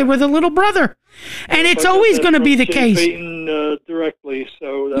they were. Yeah. They were the little brother. And it's always going to be the case. Payton directly,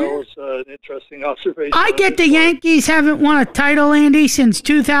 so that was an interesting observation. I get the Yankees haven't won a title, Andy, since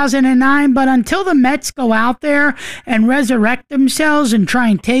 2009, but until the Mets go out there and resurrect themselves and try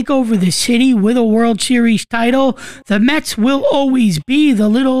and take over the city with a World Series title, the Mets will always be the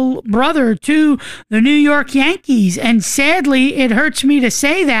little brother to the New York Yankees. And sadly, it hurts me to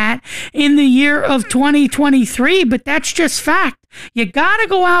say that in the year of 2023, but that's just fact. You got to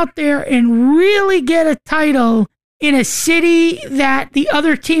go out there and really get a title in a city that the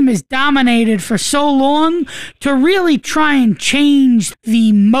other team has dominated for so long to really try and change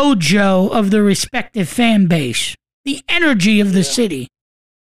the mojo of the respective fan base, the energy of the city.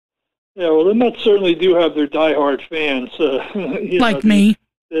 Yeah, well, the Mets certainly do have their diehard fans. Me.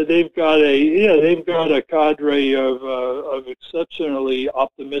 They've got a cadre of exceptionally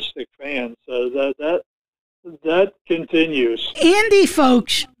optimistic fans. That continues. Andy,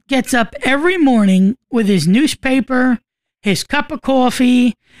 folks, gets up every morning with his newspaper, his cup of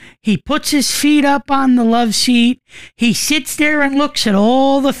coffee. He puts his feet up on the love seat. He sits there and looks at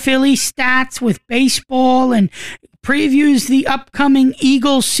all the Philly stats with baseball and previews the upcoming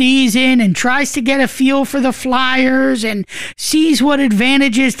Eagles season and tries to get a feel for the Flyers and sees what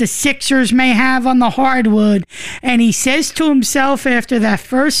advantages the Sixers may have on the hardwood. And he says to himself after that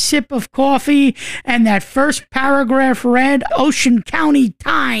first sip of coffee and that first paragraph read, Ocean County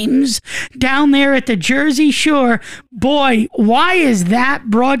Times, down there at the Jersey Shore, boy, why is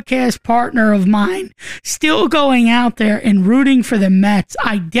that broadcast partner of mine still going out there and rooting for the Mets?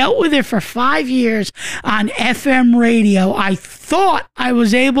 I dealt with it for 5 years on FM radio. I thought I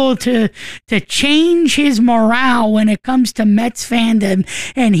was able to change his morale when it comes to Mets fandom,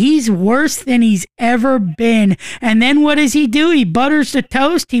 and he's worse than he's ever been. And then what does he do? He butters the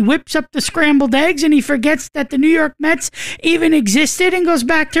toast, he whips up the scrambled eggs, and he forgets that the New York Mets even existed and goes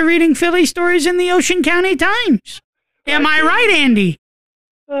back to reading Philly stories in the Ocean County Times. Am I right, Andy?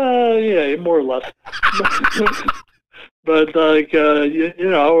 Yeah, more or less. But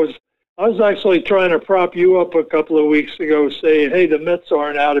I was actually trying to prop you up a couple of weeks ago saying, hey, the Mets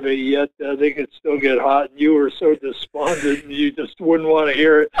aren't out of it yet. They can still get hot. And you were so despondent and you just wouldn't want to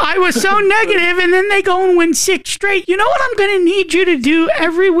hear it. I was so negative, and then they go and win 6 straight. You know what I'm going to need you to do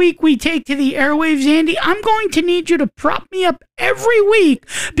every week we take to the airwaves, Andy? I'm going to need you to prop me up every week,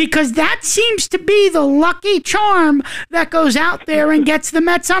 because that seems to be the lucky charm that goes out there and gets the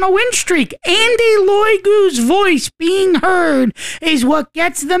Mets on a win streak. Andy Loigu's voice being heard is what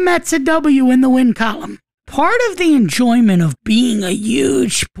gets the Mets a W in the win column. Part of the enjoyment of being a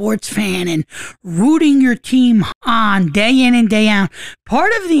huge sports fan and rooting your team on day in and day out,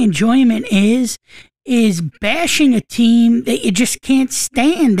 part of the enjoyment is is bashing a team that you just can't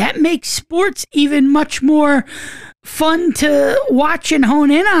stand. That makes sports even much more fun to watch and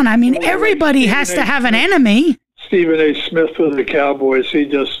hone in on. I mean, everybody has to have an enemy. Stephen A. Smith with the Cowboys, he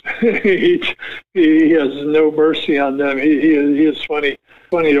just he has no mercy on them. He is funny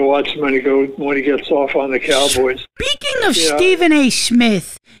to watch him when he gets off on the Cowboys. Speaking of Stephen A.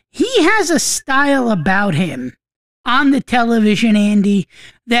 Smith, he has a style about him on the television, Andy,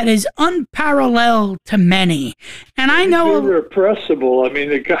 that is unparalleled to many. And I know he's irrepressible. I mean,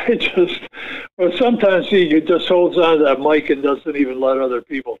 the guy sometimes he just holds on to that mic and doesn't even let other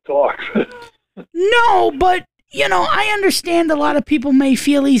people talk. No, but I understand a lot of people may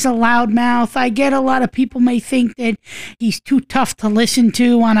feel he's a loudmouth. I get a lot of people may think that he's too tough to listen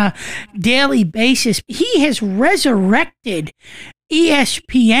to on a daily basis. He has resurrected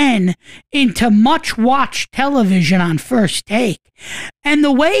ESPN into much-watched television on First Take. And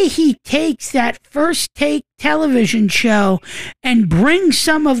the way he takes that First Take television show and brings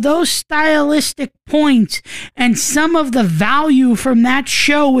some of those stylistic points and some of the value from that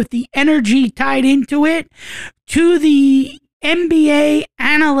show with the energy tied into it to the NBA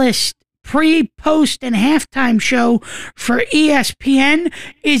analyst pre, post, and halftime show for ESPN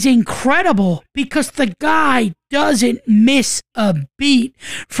is incredible because the guy doesn't miss a beat.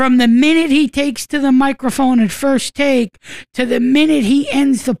 From the minute he takes to the microphone at First Take to the minute he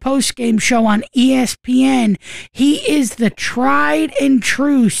ends the postgame show on ESPN, he is the tried and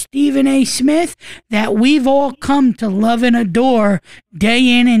true Stephen A. Smith that we've all come to love and adore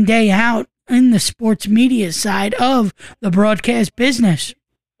day in and day out in the sports media side of the broadcast business.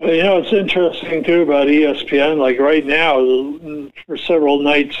 Well, it's interesting, too, about ESPN. Like right now, for several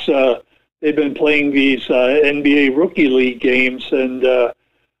nights, they've been playing these NBA Rookie League games, and the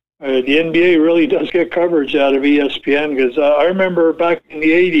NBA really does get coverage out of ESPN because I remember back in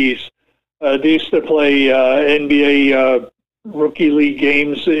the 80s, they used to play NBA Rookie League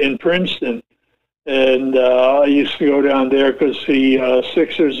games in Princeton, and I used to go down there because the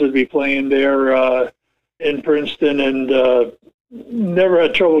Sixers would be playing there in Princeton, and never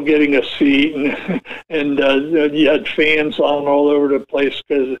had trouble getting a seat, and you had fans on all over the place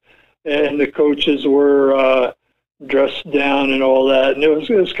and the coaches were dressed down and all that, and it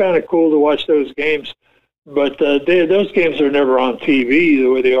was kind of cool to watch those games. But those games are never on TV the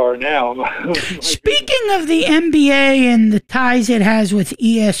way they are now. Speaking of the NBA and the ties it has with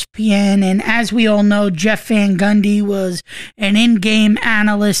ESPN, and as we all know, Jeff Van Gundy was an in-game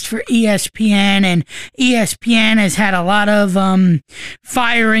analyst for ESPN, and ESPN has had a lot of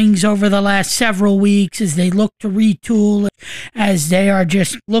firings over the last several weeks as they look to retool, as they are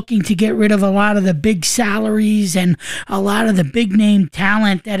just looking to get rid of a lot of the big salaries and a lot of the big-name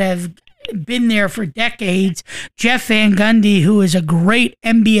talent that have been there for decades. Jeff Van Gundy, who is a great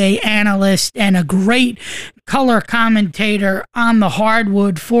NBA analyst and a great color commentator on the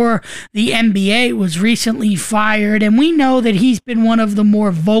hardwood for the NBA, was recently fired. And we know that he's been one of the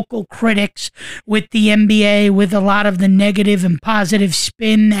more vocal critics with the NBA, with a lot of the negative and positive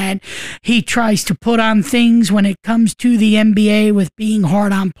spin that he tries to put on things when it comes to the NBA, with being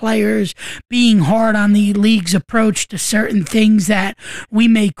hard on players, being hard on the league's approach to certain things that we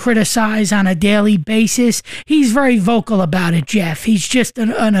may criticize on a daily basis. He's very vocal about it, Jeff. He's just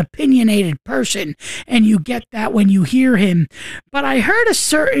an opinionated person, and you get that when you hear him. But I heard a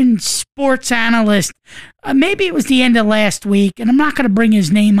certain sports analyst, maybe it was the end of last week, and I'm not going to bring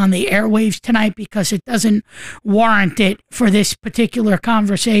his name on the airwaves tonight because it doesn't warrant it for this particular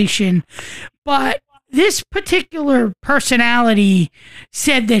conversation, but this particular personality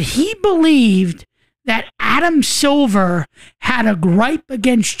said that he believed that Adam Silver had a gripe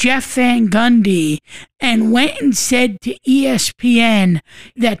against Jeff Van Gundy and went and said to ESPN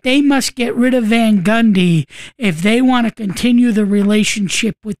that they must get rid of Van Gundy if they want to continue the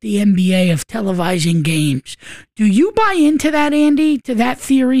relationship with the NBA of televising games. Do you buy into that, Andy, to that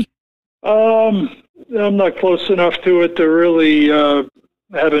theory? I'm not close enough to it to really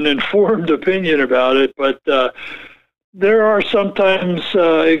have an informed opinion about it, but there are sometimes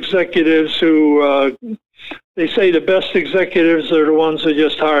executives who, they say the best executives are the ones that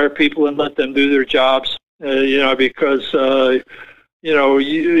just hire people and let them do their jobs, because,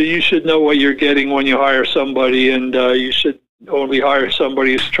 you should know what you're getting when you hire somebody, and you should only hire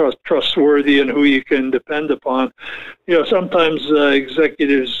somebody who's trustworthy and who you can depend upon. Sometimes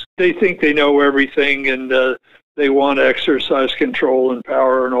executives, they think they know everything, and they want to exercise control and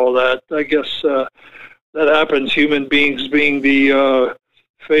power and all that. I guess that happens, human beings being the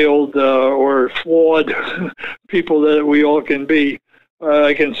failed or flawed people that we all can be.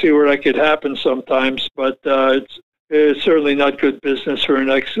 I can see where that could happen sometimes, but it's certainly not good business for an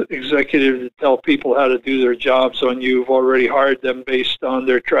executive to tell people how to do their jobs when you've already hired them based on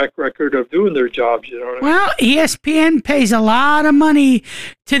their track record of doing their jobs. You know what I mean? Well, ESPN pays a lot of money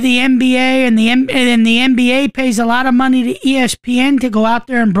to the NBA, and the NBA pays a lot of money to ESPN to go out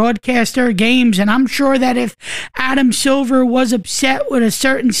there and broadcast their games. And I'm sure that if Adam Silver was upset with a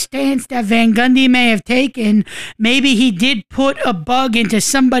certain stance that Van Gundy may have taken, maybe he did put a bug into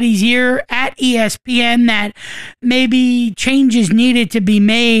somebody's ear at ESPN that maybe changes needed to be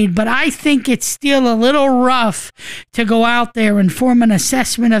made. But I think it's still a little rough to go out there and form an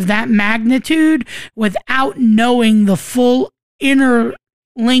assessment of that magnitude without knowing the full inner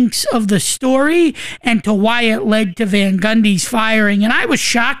links of the story and to why it led to Van Gundy's firing. And I was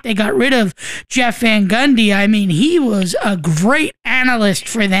shocked they got rid of Jeff Van Gundy. I mean, he was a great analyst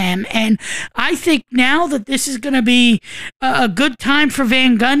for them. And I think now that this is going to be a good time for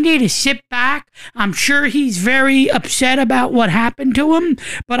Van Gundy to sit back. I'm sure he's very upset about what happened to him,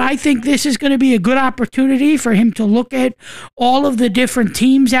 but I think this is going to be a good opportunity for him to look at all of the different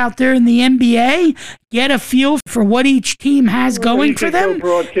teams out there in the NBA, get a feel for what each team has going for them.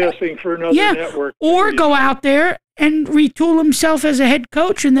 Broadcasting for another network. Or go out there and retool himself as a head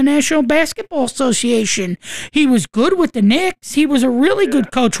coach in the National Basketball Association. He was good with the Knicks. He was a really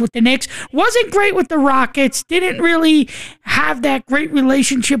good coach with the Knicks. Wasn't great with the Rockets. Didn't really have that great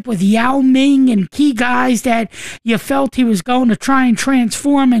relationship with Yao Ming and key guys that you felt he was going to try and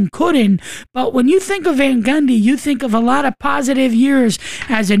transform and couldn't. But when you think of Van Gundy, you think of a lot of positive years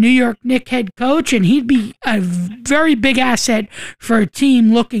as a New York Knicks head coach, and he'd be a very big asset for a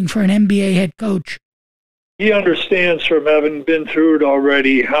team looking for an NBA head coach. He understands from having been through it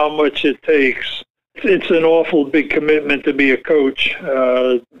already how much it takes. It's an awful big commitment to be a coach.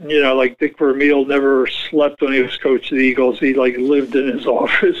 Like Dick Vermeil never slept when he was coach of the Eagles. He lived in his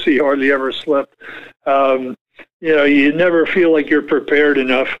office. He hardly ever slept. You never feel like you're prepared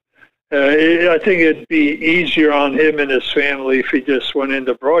enough. I think it'd be easier on him and his family if he just went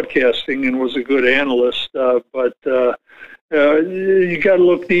into broadcasting and was a good analyst. But you got to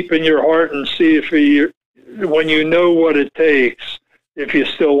look deep in your heart and see if when you know what it takes, if you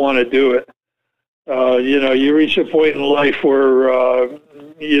still want to do it. You reach a point in life where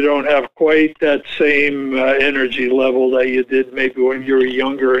you don't have quite that same energy level that you did maybe when you were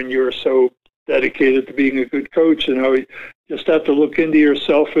younger and you were so dedicated to being a good coach. You just have to look into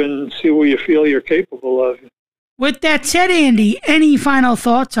yourself and see what you feel you're capable of. With that said, Andy, any final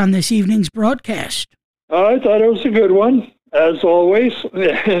thoughts on this evening's broadcast? I thought it was a good one, as always,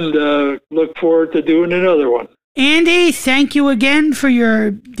 and look forward to doing another one. Andy, thank you again for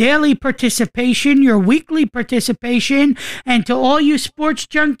your daily participation, your weekly participation, and to all you sports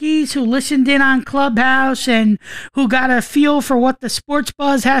junkies who listened in on Clubhouse and who got a feel for what the Sports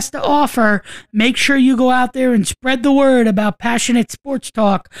Buzz has to offer, make sure you go out there and spread the word about passionate sports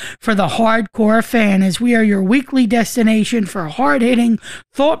talk for the hardcore fan, as we are your weekly destination for hard-hitting,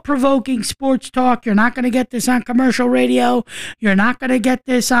 thought-provoking sports talk. You're not going to get this on commercial radio. You're not going to get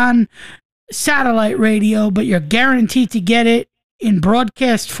this on satellite radio, but you're guaranteed to get it in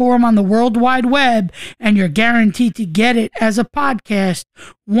broadcast form on the World Wide Web, and you're guaranteed to get it as a podcast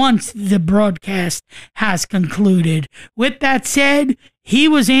once the broadcast has concluded. With that said, he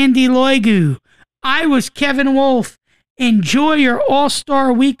was Andy Loigu. I was Kevin Wolf. Enjoy your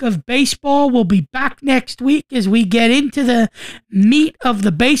all-star week of baseball. We'll be back next week as we get into the meat of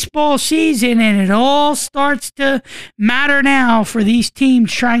the baseball season, and it all starts to matter now for these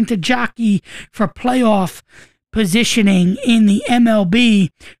teams trying to jockey for playoff positioning in the MLB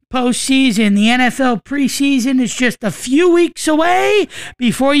postseason. The NFL preseason is just a few weeks away.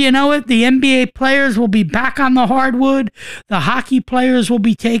 Before you know it, the NBA players will be back on the hardwood. The hockey players will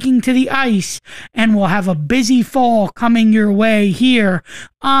be taking to the ice, and we'll have a busy fall coming your way here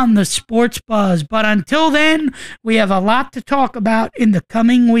on the Sports Buzz. But until then, we have a lot to talk about in the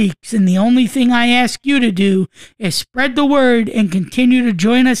coming weeks, and the only thing I ask you to do is spread the word and continue to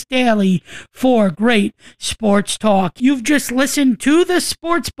join us daily for great sports talk. You've just listened to the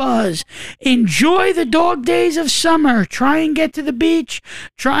Sports Buzz. Enjoy the dog days of summer. Try and get to the beach.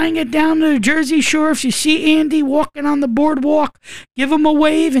 Try and get down to the Jersey Shore. If you see Andy walking on the boardwalk, give him a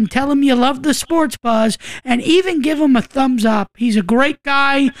wave and tell him you love the Sports Buzz, and even give him a thumbs up. He's a great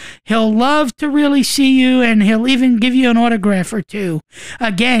guy. He'll love to really see you, and he'll even give you an autograph or two.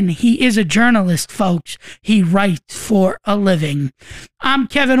 Again, he is a journalist, folks. He writes for a living. I'm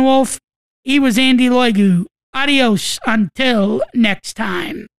Kevin Wolf. He was Andy Loigu. Adios until next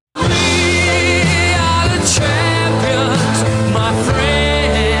time. We are the